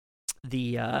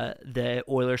 the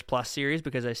Oilers Plus series,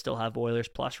 because I still have Oilers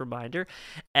Plus reminder,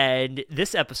 and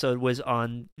this episode was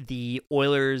on the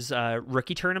Oilers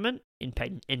rookie tournament in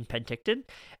Penticton,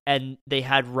 and they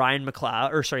had Ryan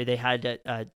McLeod, or sorry, they had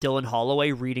Dylan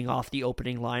Holloway reading off the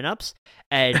opening lineups,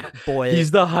 and boy,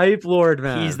 He's the hype lord,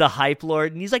 man. he's the hype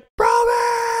lord, and he's like,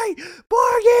 Brody,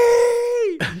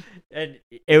 Borgie, and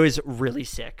it was really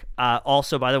sick.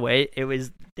 Also, by the way,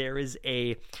 there is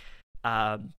a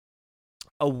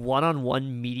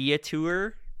one-on-one media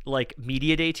tour, like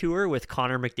media day tour with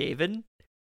Connor McDavid.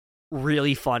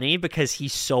 Really funny because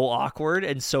he's so awkward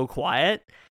and so quiet.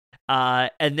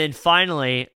 And then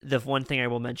finally, the one thing I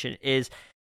will mention is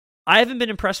I haven't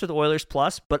been impressed with Oilers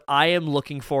Plus, but I am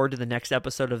looking forward to the next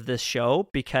episode of this show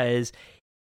because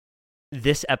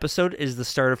this episode is the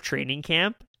start of training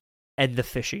camp and the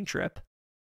fishing trip.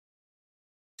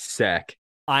 Sick.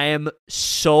 I am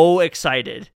so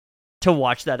excited to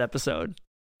watch that episode.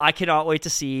 I cannot wait to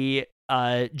see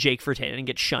Jake Virtanen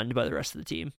get shunned by the rest of the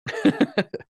team.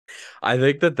 I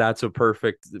think that's a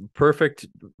perfect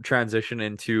transition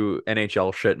into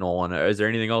NHL shit, Nolan. Is there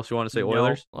anything else you want to say,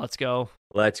 Oilers? No, let's go.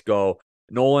 Let's go.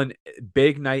 Nolan,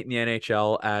 big night in the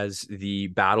NHL as the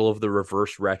Battle of the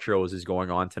Reverse Retros is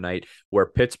going on tonight, where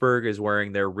Pittsburgh is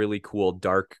wearing their really cool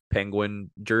dark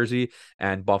penguin jersey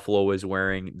and Buffalo is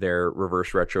wearing their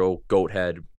Reverse Retro goat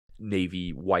head navy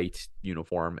white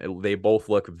uniform. They both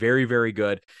look very, very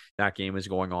good. That game is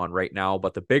going on right now,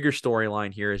 but the bigger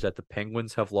storyline here is that the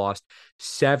Penguins have lost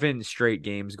 7 straight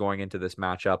games going into this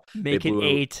matchup. Make it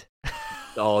 8.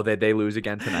 Oh, they lose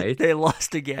again tonight? They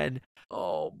lost again.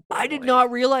 Oh, boy. I did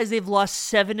not realize they've lost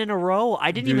 7 in a row.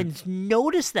 I didn't even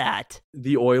notice that.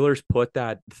 The Oilers put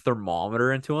that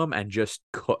thermometer into them and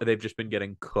they've just been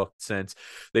getting cooked since.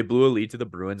 They blew a lead to the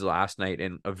Bruins last night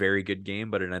in a very good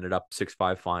game, but it ended up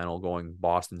 6-5 final going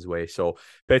Boston's way. So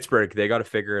Pittsburgh, they got to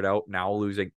figure it out now,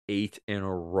 losing 8 in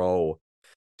a row.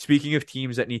 Speaking of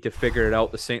teams that need to figure it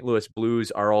out, the St. Louis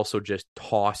Blues are also just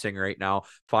tossing right now.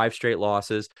 5 straight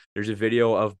losses. There's a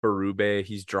video of Berube.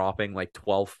 He's dropping like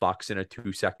 12 fucks in a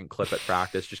 2-second clip at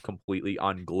practice, just completely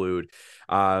unglued.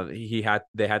 They had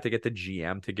to get the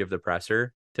GM to give the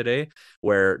presser today,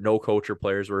 where no coach or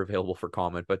players were available for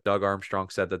comment. But Doug Armstrong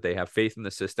said that they have faith in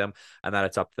the system and that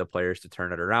it's up to the players to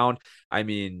turn it around. I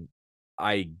mean,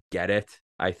 I get it.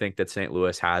 I think that St.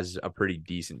 Louis has a pretty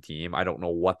decent team. I don't know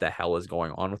what the hell is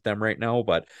going on with them right now,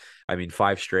 but I mean,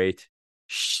 5 straight.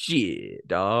 Shit,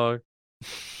 dog.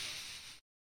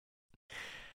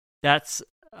 That's,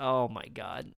 oh my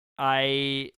God.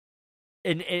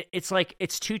 It's like,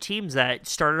 it's 2 teams that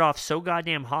started off so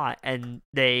goddamn hot and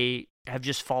they have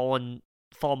just fallen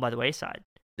by the wayside.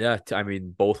 Yeah, I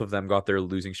mean, both of them got their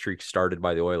losing streak started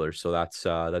by the Oilers, so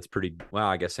that's pretty. Well,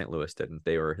 I guess St. Louis didn't.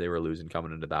 They were losing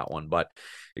coming into that one, but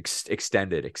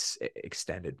extended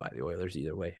by the Oilers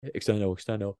either way.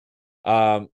 Extendo.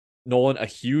 Nolan, a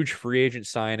huge free agent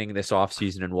signing this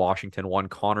offseason in Washington, one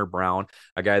Connor Brown,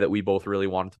 a guy that we both really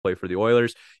wanted to play for the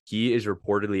Oilers. He is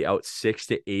reportedly out 6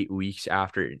 to 8 weeks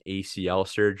after an ACL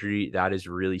surgery. That is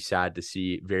really sad to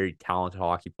see. Very talented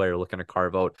hockey player looking to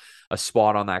carve out a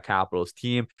spot on that Capitals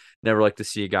team. Never like to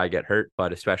see a guy get hurt,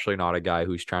 but especially not a guy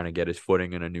who's trying to get his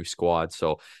footing in a new squad.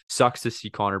 So sucks to see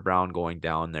Connor Brown going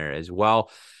down there as well.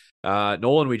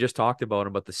 Nolan, we just talked about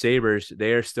him, but the Sabres,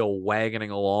 they are still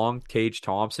wagoning along. Tage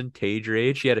Thompson, Tage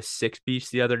Rage, he had a 6-piece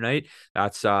the other night.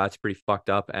 That's pretty fucked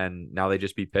up, and now they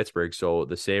just beat Pittsburgh. So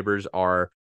the Sabres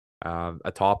are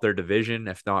atop their division,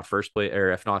 if not first place,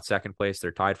 or if not second place,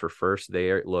 they're tied for first.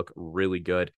 They look really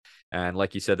good, and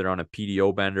like you said, they're on a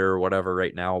PDO bender or whatever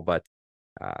right now. But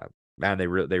man, they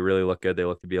really look good. They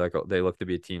look to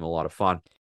be a team, a lot of fun.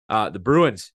 The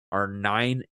Bruins are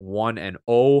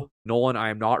 9-1-0. Nolan, I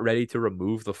am not ready to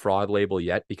remove the fraud label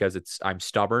yet because I'm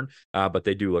stubborn, but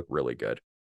they do look really good.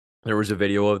 There was a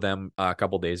video of them a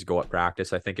couple days ago at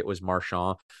practice. I think it was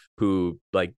Marchand who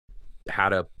like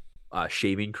had a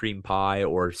shaving cream pie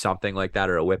or something like that,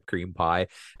 or a whipped cream pie,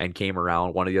 and came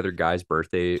around. One of the other guys'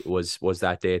 birthday was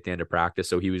that day at the end of practice,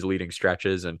 so he was leading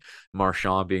stretches, and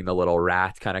Marchand, being the little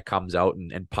rat, kind of comes out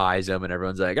and pies him, and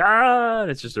everyone's like, ah! And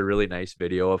it's just a really nice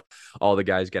video of all the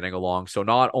guys getting along. So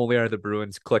not only are the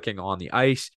Bruins clicking on the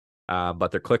ice,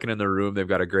 but they're clicking in the room. They've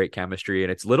got a great chemistry,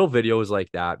 and it's little videos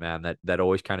like that, man, that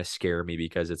always kind of scare me,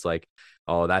 because it's like,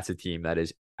 oh, that's a team that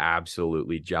is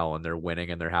absolutely gelling. They're winning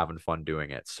and they're having fun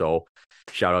doing it. So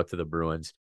shout out to the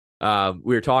Bruins.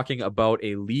 We were talking about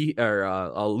a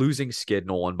losing skid,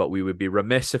 Nolan, but we would be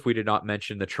remiss if we did not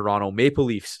mention the Toronto Maple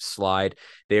Leafs slide.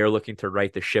 They are looking to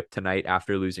right the ship tonight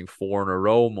after losing 4 in a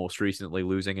row, most recently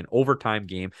losing an overtime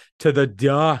game to the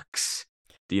Ducks.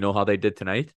 Do you know how they did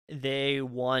tonight? They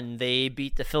won. They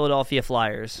beat the Philadelphia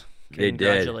Flyers. They did.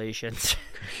 Congratulations.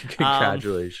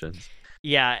 Congratulations.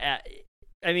 Yeah,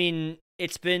 I mean,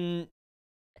 it's been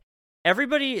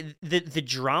everybody. The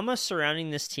drama surrounding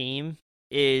this team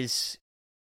is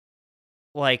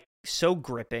like so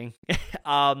gripping.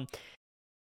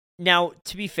 Now,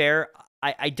 to be fair,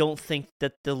 I don't think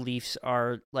that the Leafs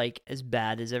are like as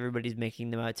bad as everybody's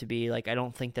making them out to be. Like, I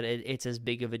don't think that it's as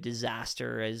big of a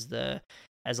disaster as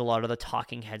a lot of the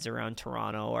talking heads around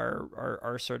Toronto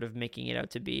are sort of making it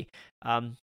out to be.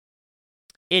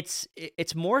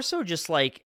 It's more so just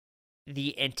like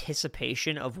the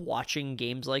anticipation of watching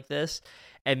games like this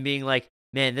and being like,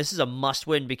 man, this is a must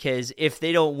win, because if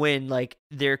they don't win, like,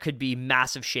 there could be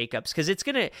massive shakeups. Because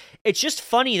it's just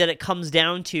funny that it comes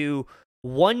down to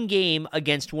one game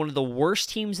against one of the worst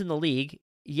teams in the league.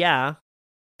 Yeah,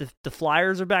 the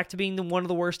Flyers are back to being one of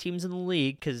the worst teams in the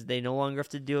league because they no longer have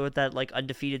to deal with that like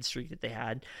undefeated streak that they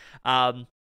had.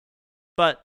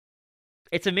 But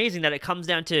it's amazing that it comes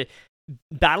down to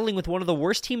battling with one of the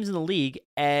worst teams in the league,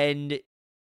 and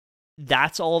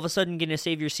that's all of a sudden going to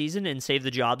save your season and save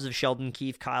the jobs of Sheldon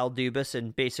Keefe, Kyle Dubas,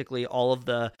 and basically all of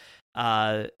the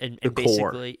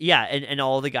core. Yeah, and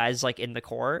all the guys like in the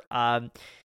core.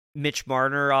 Mitch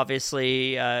Marner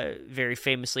obviously very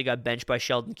famously got benched by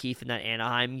Sheldon Keefe in that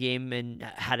Anaheim game and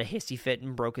had a hissy fit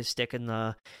and broke his stick in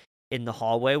the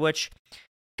hallway, which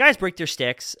guys break their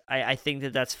sticks. I think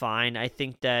that's fine. I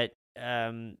think that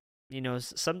sometimes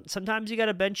you got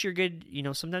to bench your good,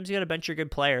 sometimes you got to bench your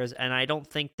good players, and I don't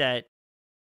think that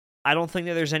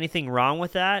there's anything wrong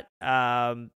with that.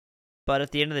 But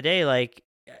at the end of the day, like,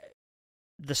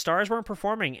 the Stars weren't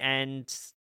performing, and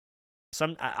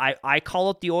I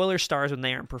call it the Oilers Stars when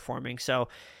they aren't performing. So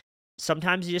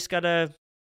sometimes you just gotta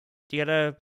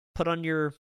put on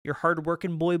your hard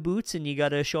working boy boots and you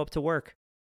gotta show up to work.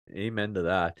 Amen to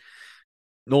that.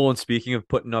 Nolan, speaking of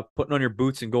putting on your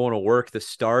boots and going to work, the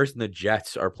Stars and the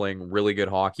Jets are playing really good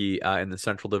hockey in the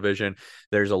Central Division.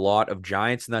 There's a lot of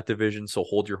Giants in that division, so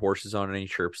hold your horses on any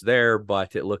chirps there.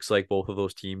 But it looks like both of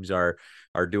those teams are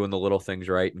doing the little things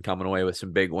right and coming away with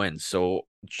some big wins. So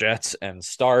Jets and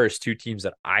Stars, two teams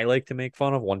that I like to make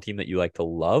fun of, one team that you like to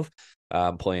love,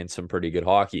 playing some pretty good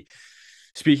hockey.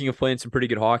 Speaking of playing some pretty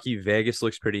good hockey, Vegas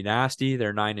looks pretty nasty.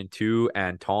 They're 9-2,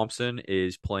 and Thompson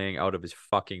is playing out of his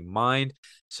fucking mind.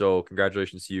 So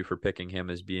congratulations to you for picking him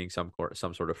as being some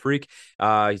sort of freak.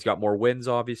 He's got more wins,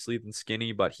 obviously, than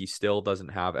Skinny, but he still doesn't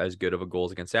have as good of a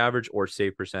goals against average or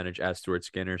save percentage as Stuart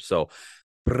Skinner. So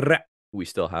we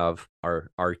still have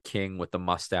our king with the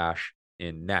mustache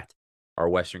in net, our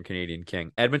Western Canadian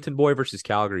king. Edmonton boy versus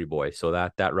Calgary boy. So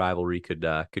that rivalry could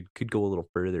go a little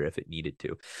further if it needed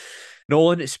to.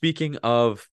 Nolan, speaking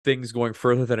of things going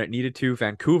further than it needed to,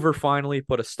 Vancouver finally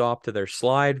put a stop to their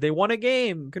slide. They won a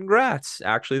game. Congrats.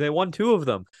 Actually, they won 2 of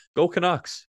them. Go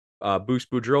Canucks. Bruce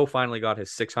Boudreau finally got his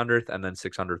 600th and then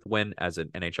 600th win as an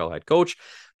NHL head coach.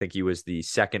 I think he was the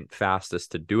second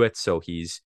fastest to do it. So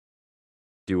he's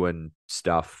doing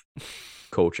stuff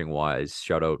coaching wise.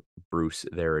 Shout out Bruce.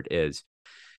 There it is.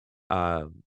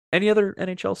 Any other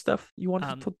NHL stuff you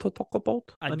wanted to talk about?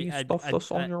 Any stuff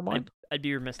that's on your mind? I'd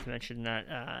be remiss to mention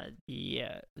that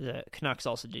the Canucks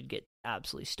also did get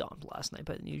absolutely stomped last night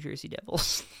by the New Jersey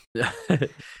Devils.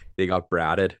 They got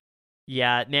bratted.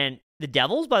 Yeah, man. The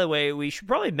Devils, by the way, we should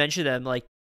probably mention them. Like,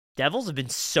 Devils have been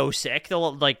so sick.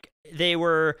 They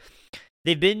were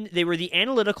the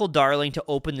analytical darling to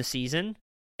open the season,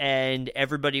 and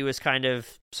everybody was kind of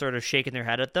sort of shaking their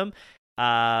head at them.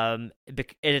 And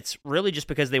it's really just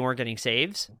because they weren't getting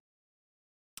saves.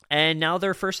 And now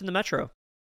they're first in the Metro.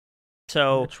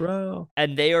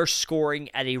 And they are scoring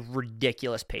at a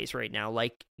ridiculous pace right now.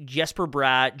 Like Jesper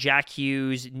Bratt, Jack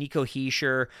Hughes, Nico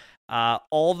Hischier,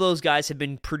 all of those guys have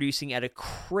been producing at a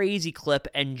crazy clip,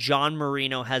 and John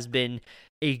Marino has been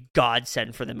a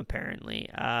godsend for them, apparently,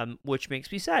 which makes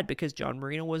me sad because John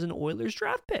Marino was an Oilers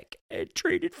draft pick and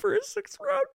traded for a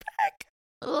 6th-round pick.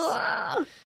 Ugh.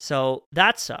 So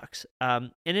that sucks.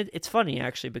 And it's funny,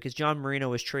 actually, because John Marino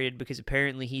was traded because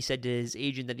apparently he said to his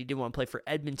agent that he didn't want to play for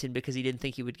Edmonton because he didn't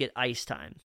think he would get ice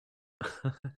time.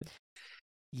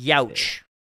 Youch.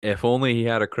 If only he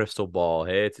had a crystal ball.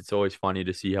 Hey, it's always funny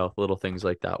to see how little things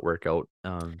like that work out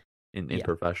in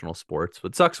professional sports. But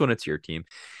it sucks when it's your team.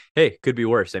 Hey, could be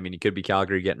worse. I mean, it could be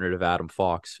Calgary getting rid of Adam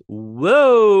Fox.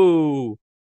 Whoa!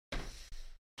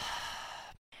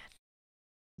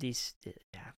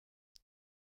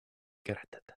 Pew,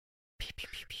 pew,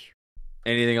 pew, pew.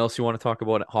 Anything else you want to talk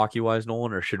about hockey wise,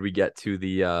 Nolan, or should we get to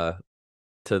the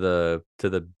to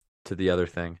the other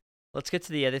thing? Let's get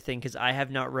to the other thing because I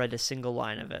have not read a single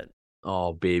line of it.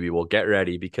 Oh, baby, well, get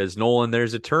ready because Nolan,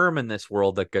 there's a term in this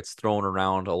world that gets thrown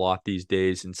around a lot these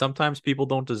days, and sometimes people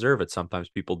don't deserve it, sometimes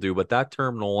people do. But that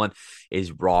term, Nolan,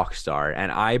 is rock star,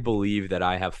 and I believe that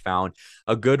I have found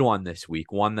a good one this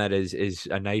week, one that is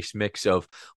a nice mix of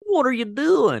 "what are you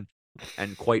doing"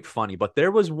 and quite funny. But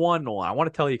there was one, Nolan. I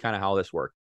want to tell you kind of how this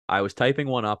worked. I was typing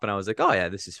one up, and I was like, "Oh yeah,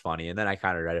 this is funny," and then I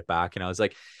kind of read it back, and I was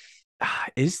like,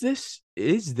 "Is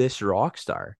this rock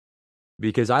star?"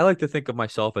 Because I like to think of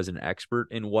myself as an expert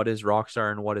in what is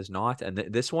Rockstar and what is not. And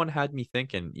this one had me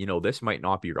thinking, this might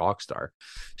not be Rockstar.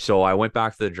 So I went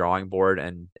back to the drawing board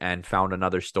and found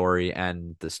another story.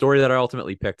 And the story that I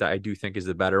ultimately picked, I do think is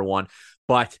the better one.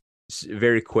 But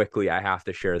very quickly, I have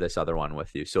to share this other one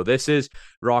with you. So this is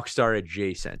Rockstar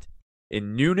adjacent.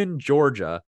 In Newnan,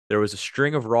 Georgia, there was a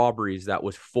string of robberies that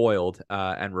was foiled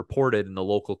and reported in the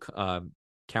local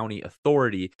county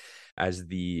authority, as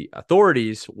the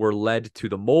authorities were led to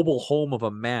the mobile home of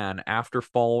a man after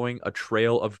following a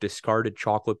trail of discarded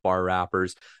chocolate bar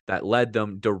wrappers that led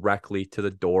them directly to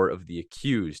the door of the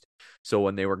accused. So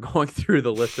when they were going through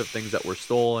the list of things that were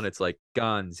stolen, it's like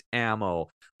guns, ammo,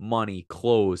 money,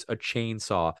 clothes, a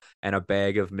chainsaw, and a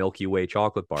bag of Milky Way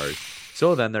chocolate bars.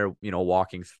 So then they're,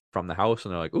 walking from the house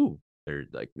and they're like, ooh, they're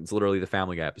like, it's literally the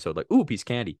Family Guy episode, like, ooh, piece of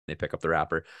candy. They pick up the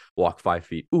wrapper, walk 5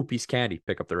 feet, ooh, piece of candy,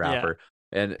 pick up the wrapper,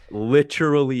 and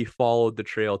literally followed the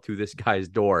trail to this guy's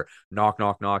door. Knock,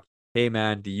 knock, knock. Hey,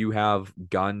 man, do you have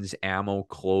guns, ammo,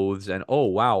 clothes? And oh,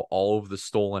 wow, all of the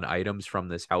stolen items from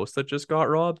this house that just got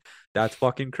robbed? That's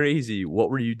fucking crazy. What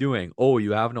were you doing? Oh,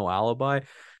 you have no alibi?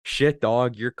 Shit,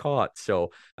 dog, you're caught. So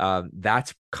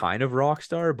that's kind of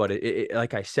Rockstar, but it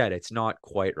like I said, it's not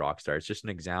quite Rockstar. It's just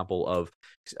an example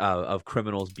of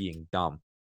criminals being dumb.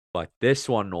 But this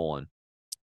one, Nolan,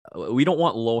 we don't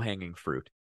want low hanging fruit.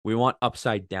 We want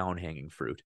upside down hanging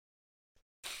fruit.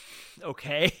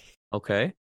 Okay.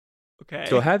 Okay. Okay.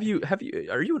 So are you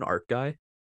an art guy?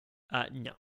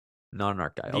 No. Not an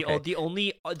art guy. The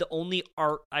only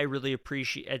art I really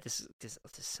appreciate. This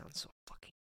sounds so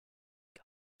fucking.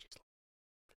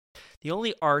 The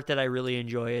only art that I really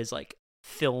enjoy is like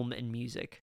film and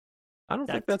music. I don't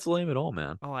think that's lame at all,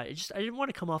 man. Oh, I didn't want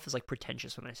to come off as like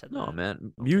pretentious when I said that. No,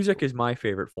 man. Music is my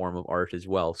favorite form of art as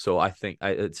well. So I think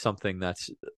it's something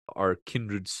that's our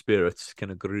kindred spirits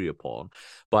can agree upon.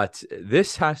 But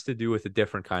this has to do with a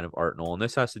different kind of art, Nolan.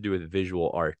 This has to do with visual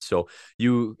art. So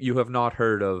you have not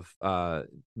heard of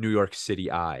New York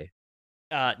City Eye?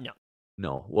 No.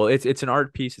 No. Well, it's an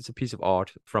art piece. It's a piece of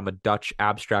art from a Dutch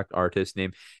abstract artist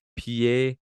named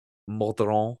Pierre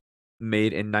Mauldron,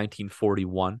 made in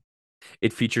 1941.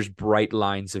 It features bright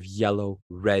lines of yellow,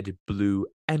 red, blue,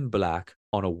 and black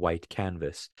on a white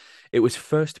canvas. It was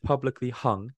first publicly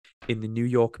hung in the New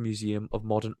York Museum of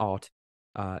Modern Art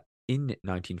in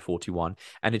 1941,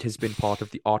 and it has been part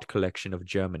of the art collection of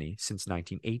Germany since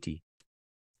 1980.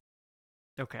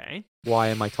 Okay. Why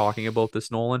am I talking about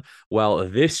this, Nolan? Well,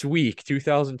 this week,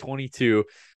 2022,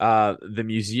 the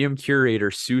museum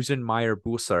curator, Susan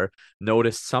Meyer-Busser,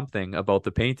 noticed something about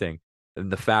the painting. And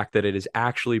the fact that it has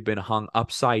actually been hung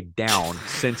upside down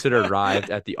since it arrived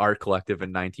at the art collective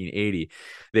in 1980.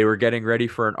 They were getting ready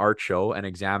for an art show and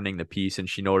examining the piece, and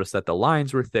she noticed that the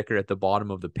lines were thicker at the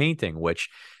bottom of the painting, which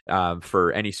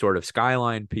for any sort of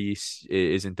skyline piece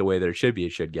isn't the way that it should be.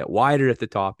 It should get wider at the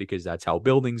top because that's how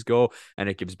buildings go, and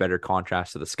it gives better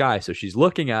contrast to the sky. So she's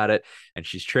looking at it and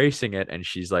she's tracing it, and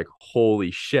she's like,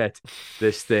 holy shit,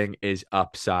 this thing is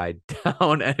upside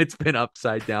down, and it's been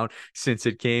upside down since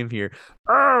it came here.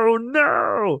 Oh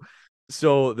no!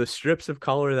 So the strips of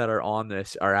color that are on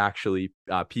this are actually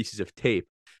pieces of tape.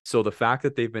 So the fact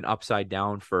that they've been upside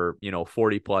down for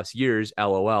 40 plus years,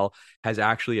 LOL, has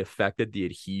actually affected the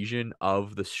adhesion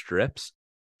of the strips.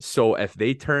 So if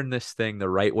they turn this thing the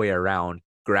right way around,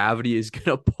 gravity is going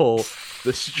to pull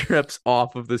the strips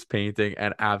off of this painting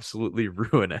and absolutely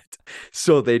ruin it.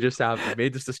 So they just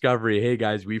made this discovery. Hey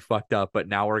guys, we fucked up, but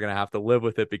now we're going to have to live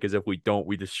with it, because if we don't,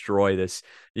 we destroy this,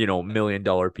 $1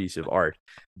 million piece of art.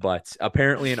 But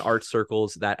apparently in art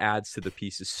circles, that adds to the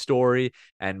piece's story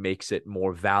and makes it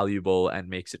more valuable and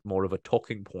makes it more of a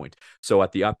talking point. So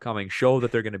at the upcoming show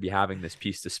that they're going to be having this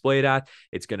piece displayed at,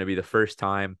 it's going to be the first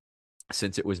time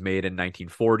since it was made in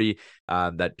 1940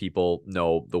 that people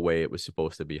know the way it was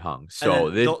supposed to be hung. So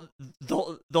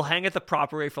they'll hang it the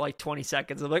proper way for like 20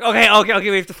 seconds. I'm like, okay,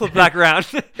 we have to flip back around.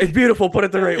 It's beautiful, put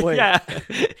it the right way. Yeah.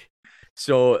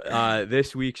 So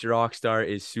this week's rock star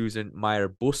is Susan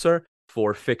Meyer-Busser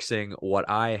for fixing what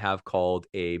I have called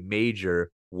a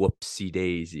major whoopsie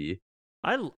daisy.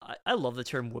 I love the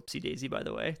term whoopsie daisy, by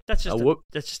the way. That's A just whoop.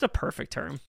 that's just a perfect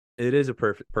term. It is a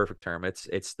perfect term.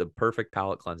 It's the perfect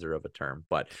palate cleanser of a term.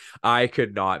 But I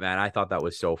could not, man. I thought that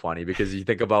was so funny because you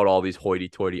think about all these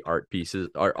hoity-toity art pieces,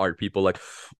 art people like,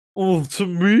 oh, to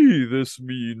me, this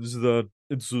means that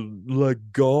it's like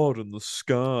God in the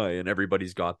sky, and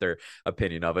everybody's got their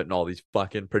opinion of it, and all these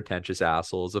fucking pretentious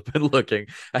assholes have been looking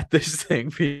at this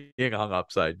thing being hung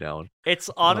upside down. It's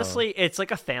honestly, it's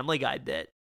like a Family Guy bit.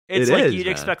 It It's like is, you'd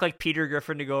man. expect like Peter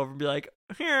Griffin to go over and be like,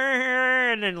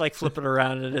 and then like flip it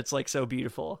around, and it's like so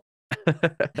beautiful.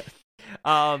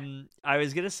 I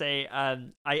was gonna say,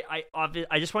 I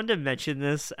just wanted to mention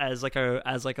this as like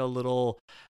a little,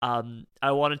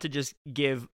 I wanted to just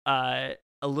give a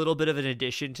little bit of an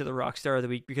addition to the Rockstar of the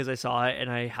Week because I saw it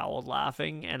and I howled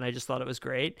laughing and I just thought it was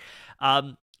great.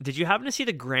 Did you happen to see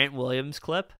the Grant Williams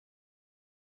clip?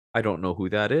 I don't know who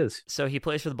that is. So he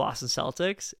plays for the Boston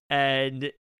Celtics,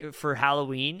 and for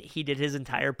Halloween, he did his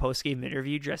entire post-game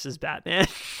interview dressed as Batman,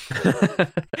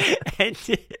 and,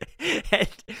 and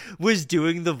was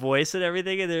doing the voice and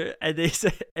everything. And they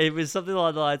said it was something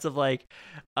along the lines of like,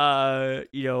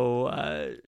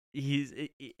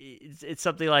 it's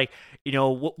something like,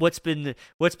 what's been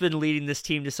leading this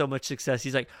team to so much success.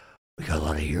 He's like, we got a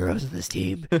lot of heroes in this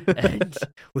team, and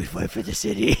we fight for the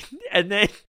city. And then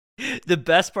the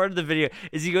best part of the video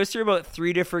is he goes through about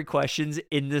 3 different questions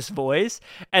in this voice,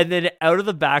 and then out of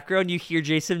the background you hear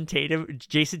Jason Tatum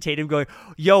going,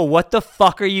 "Yo, what the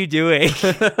fuck are you doing?"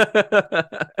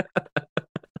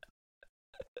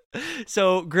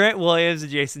 So Grant Williams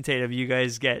and Jason Tatum, you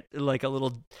guys get like a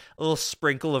little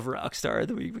sprinkle of Rockstar of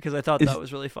the Week because I thought that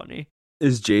was really funny.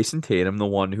 Is Jason Tatum the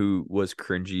one who was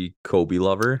cringy Kobe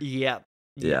lover? Yeah.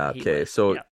 Yeah, okay.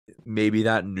 So maybe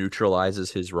that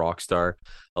neutralizes his Rockstar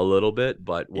a little bit,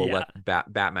 but we'll let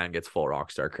Batman gets full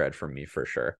Rockstar cred from me for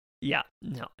sure. Yeah,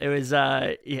 no, it was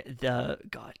the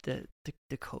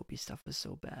Kobe stuff was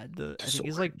so bad. I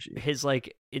think his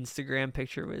like Instagram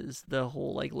picture was the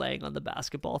whole like laying on the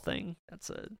basketball thing. That's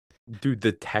a dude.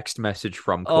 The text message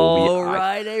from Kobe. Oh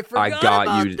right, I forgot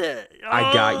got you. That.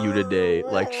 I got you today.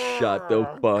 Like shut the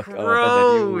fuck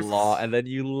gross. up. And then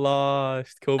you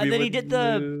lost. Kobe. And then he did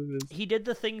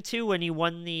the thing too when he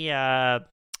won the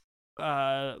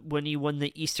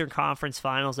Eastern Conference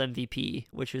Finals MVP,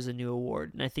 which was a new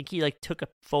award. And I think he like took a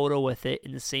photo with it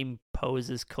in the same pose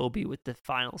as Kobe with the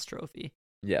finals trophy.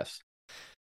 Yes.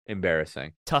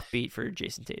 Embarrassing. Tough beat for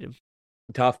Jason Tatum.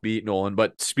 Tough beat, Nolan.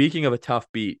 But speaking of a tough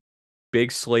beat,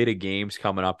 big slate of games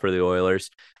coming up for the Oilers.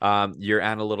 Your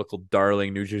analytical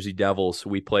darling New Jersey Devils.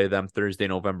 We play them Thursday,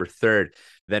 November 3rd.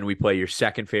 Then we play your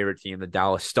second favorite team, the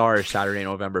Dallas Stars, Saturday,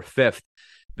 November 5th.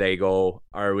 They go,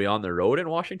 are we on the road in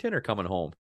Washington or coming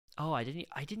home? Oh, I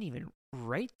didn't even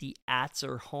write the ats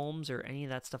or homes or any of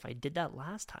that stuff. I did that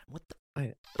last time. What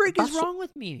the frig is wrong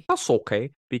with me? That's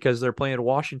okay, because they're playing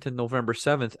Washington November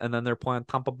 7th, and then they're playing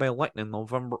Tampa Bay Lightning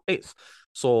November 8th.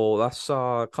 So that's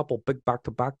a couple big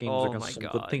back-to-back games against some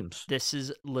good teams.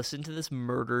 Listen to this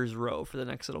murder's row for the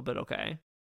next little bit, okay?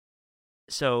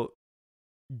 So,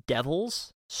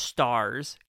 Devils,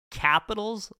 Stars,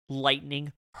 Capitals,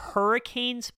 Lightning,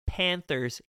 Hurricanes,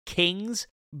 Panthers, Kings,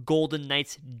 Golden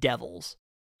Knights, Devils.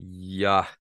 Yeah.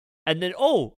 And then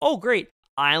great.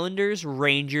 Islanders,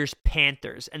 Rangers,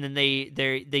 Panthers. And then they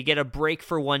get a break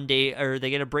for one day, or they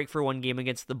get a break for one game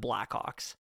against the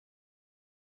Blackhawks.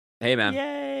 Hey man.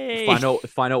 Yay!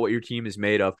 Find out what your team is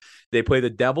made of. They play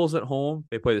the Devils at home,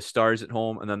 they play the Stars at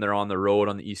home, and then they're on the road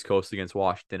on the East Coast against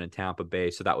Washington and Tampa Bay.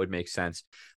 So that would make sense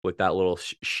with that little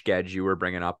schedule you were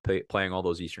bringing up, playing all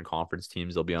those Eastern Conference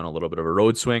teams. They'll be on a little bit of a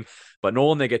road swing. But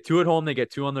Nolan, they get 2 at home, they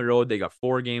get 2 on the road. They got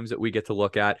 4 games that we get to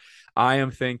look at. I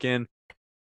am thinking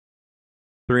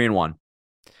 3-1.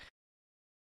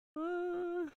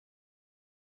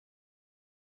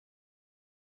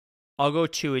 I'll go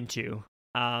 2-2.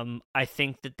 I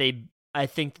think that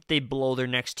they blow their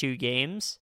next 2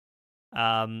 games.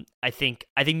 I think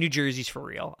New Jersey's for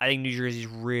real. I think New Jersey's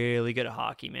really good at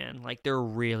hockey, man. Like they're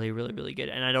really, really, really good.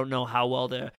 And I don't know how well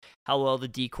the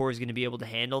D-Corps is going to be able to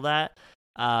handle that.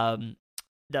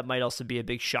 That might also be a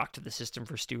big shock to the system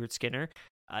for Stuart Skinner.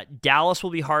 Dallas will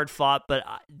be hard fought, but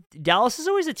Dallas is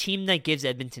always a team that gives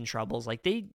Edmonton troubles. Like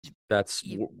that's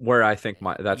where I think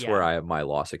where I have my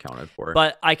loss accounted for.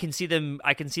 But I can see them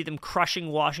crushing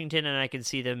Washington, and I can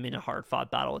see them in a hard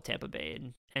fought battle with Tampa Bay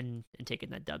and taking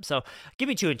that dub. So give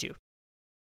me 2-2.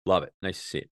 Love it. Nice to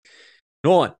see it.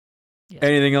 Nolan, yes.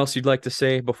 Anything else you'd like to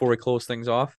say before we close things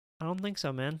off? I don't think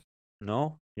so, man.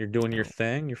 No? You're doing your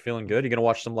thing? You're feeling good? You gonna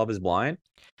watch some Love is Blind?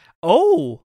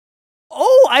 Oh,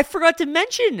 Oh, I forgot to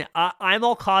mention, I'm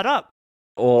all caught up.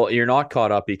 Well, you're not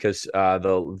caught up because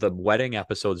the wedding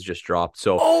episodes just dropped.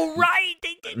 So Oh, right.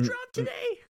 They did n- drop n-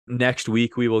 today. next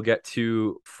week we will get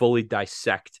to fully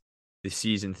dissect the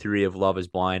season 3 of Love Is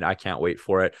Blind. I can't wait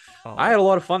for it. Oh. I had a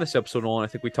lot of fun this episode, Nolan. I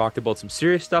think we talked about some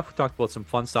serious stuff. We talked about some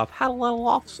fun stuff. Had a little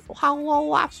laughs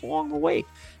along the way,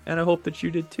 and I hope that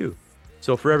you did too.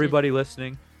 So for everybody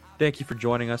listening, thank you for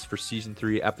joining us for season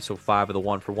 3, episode 5 of the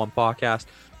One for One podcast,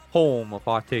 home of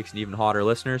hot takes and even hotter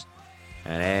listeners.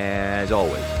 And as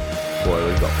always,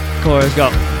 Coilers go. Coilers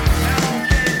go.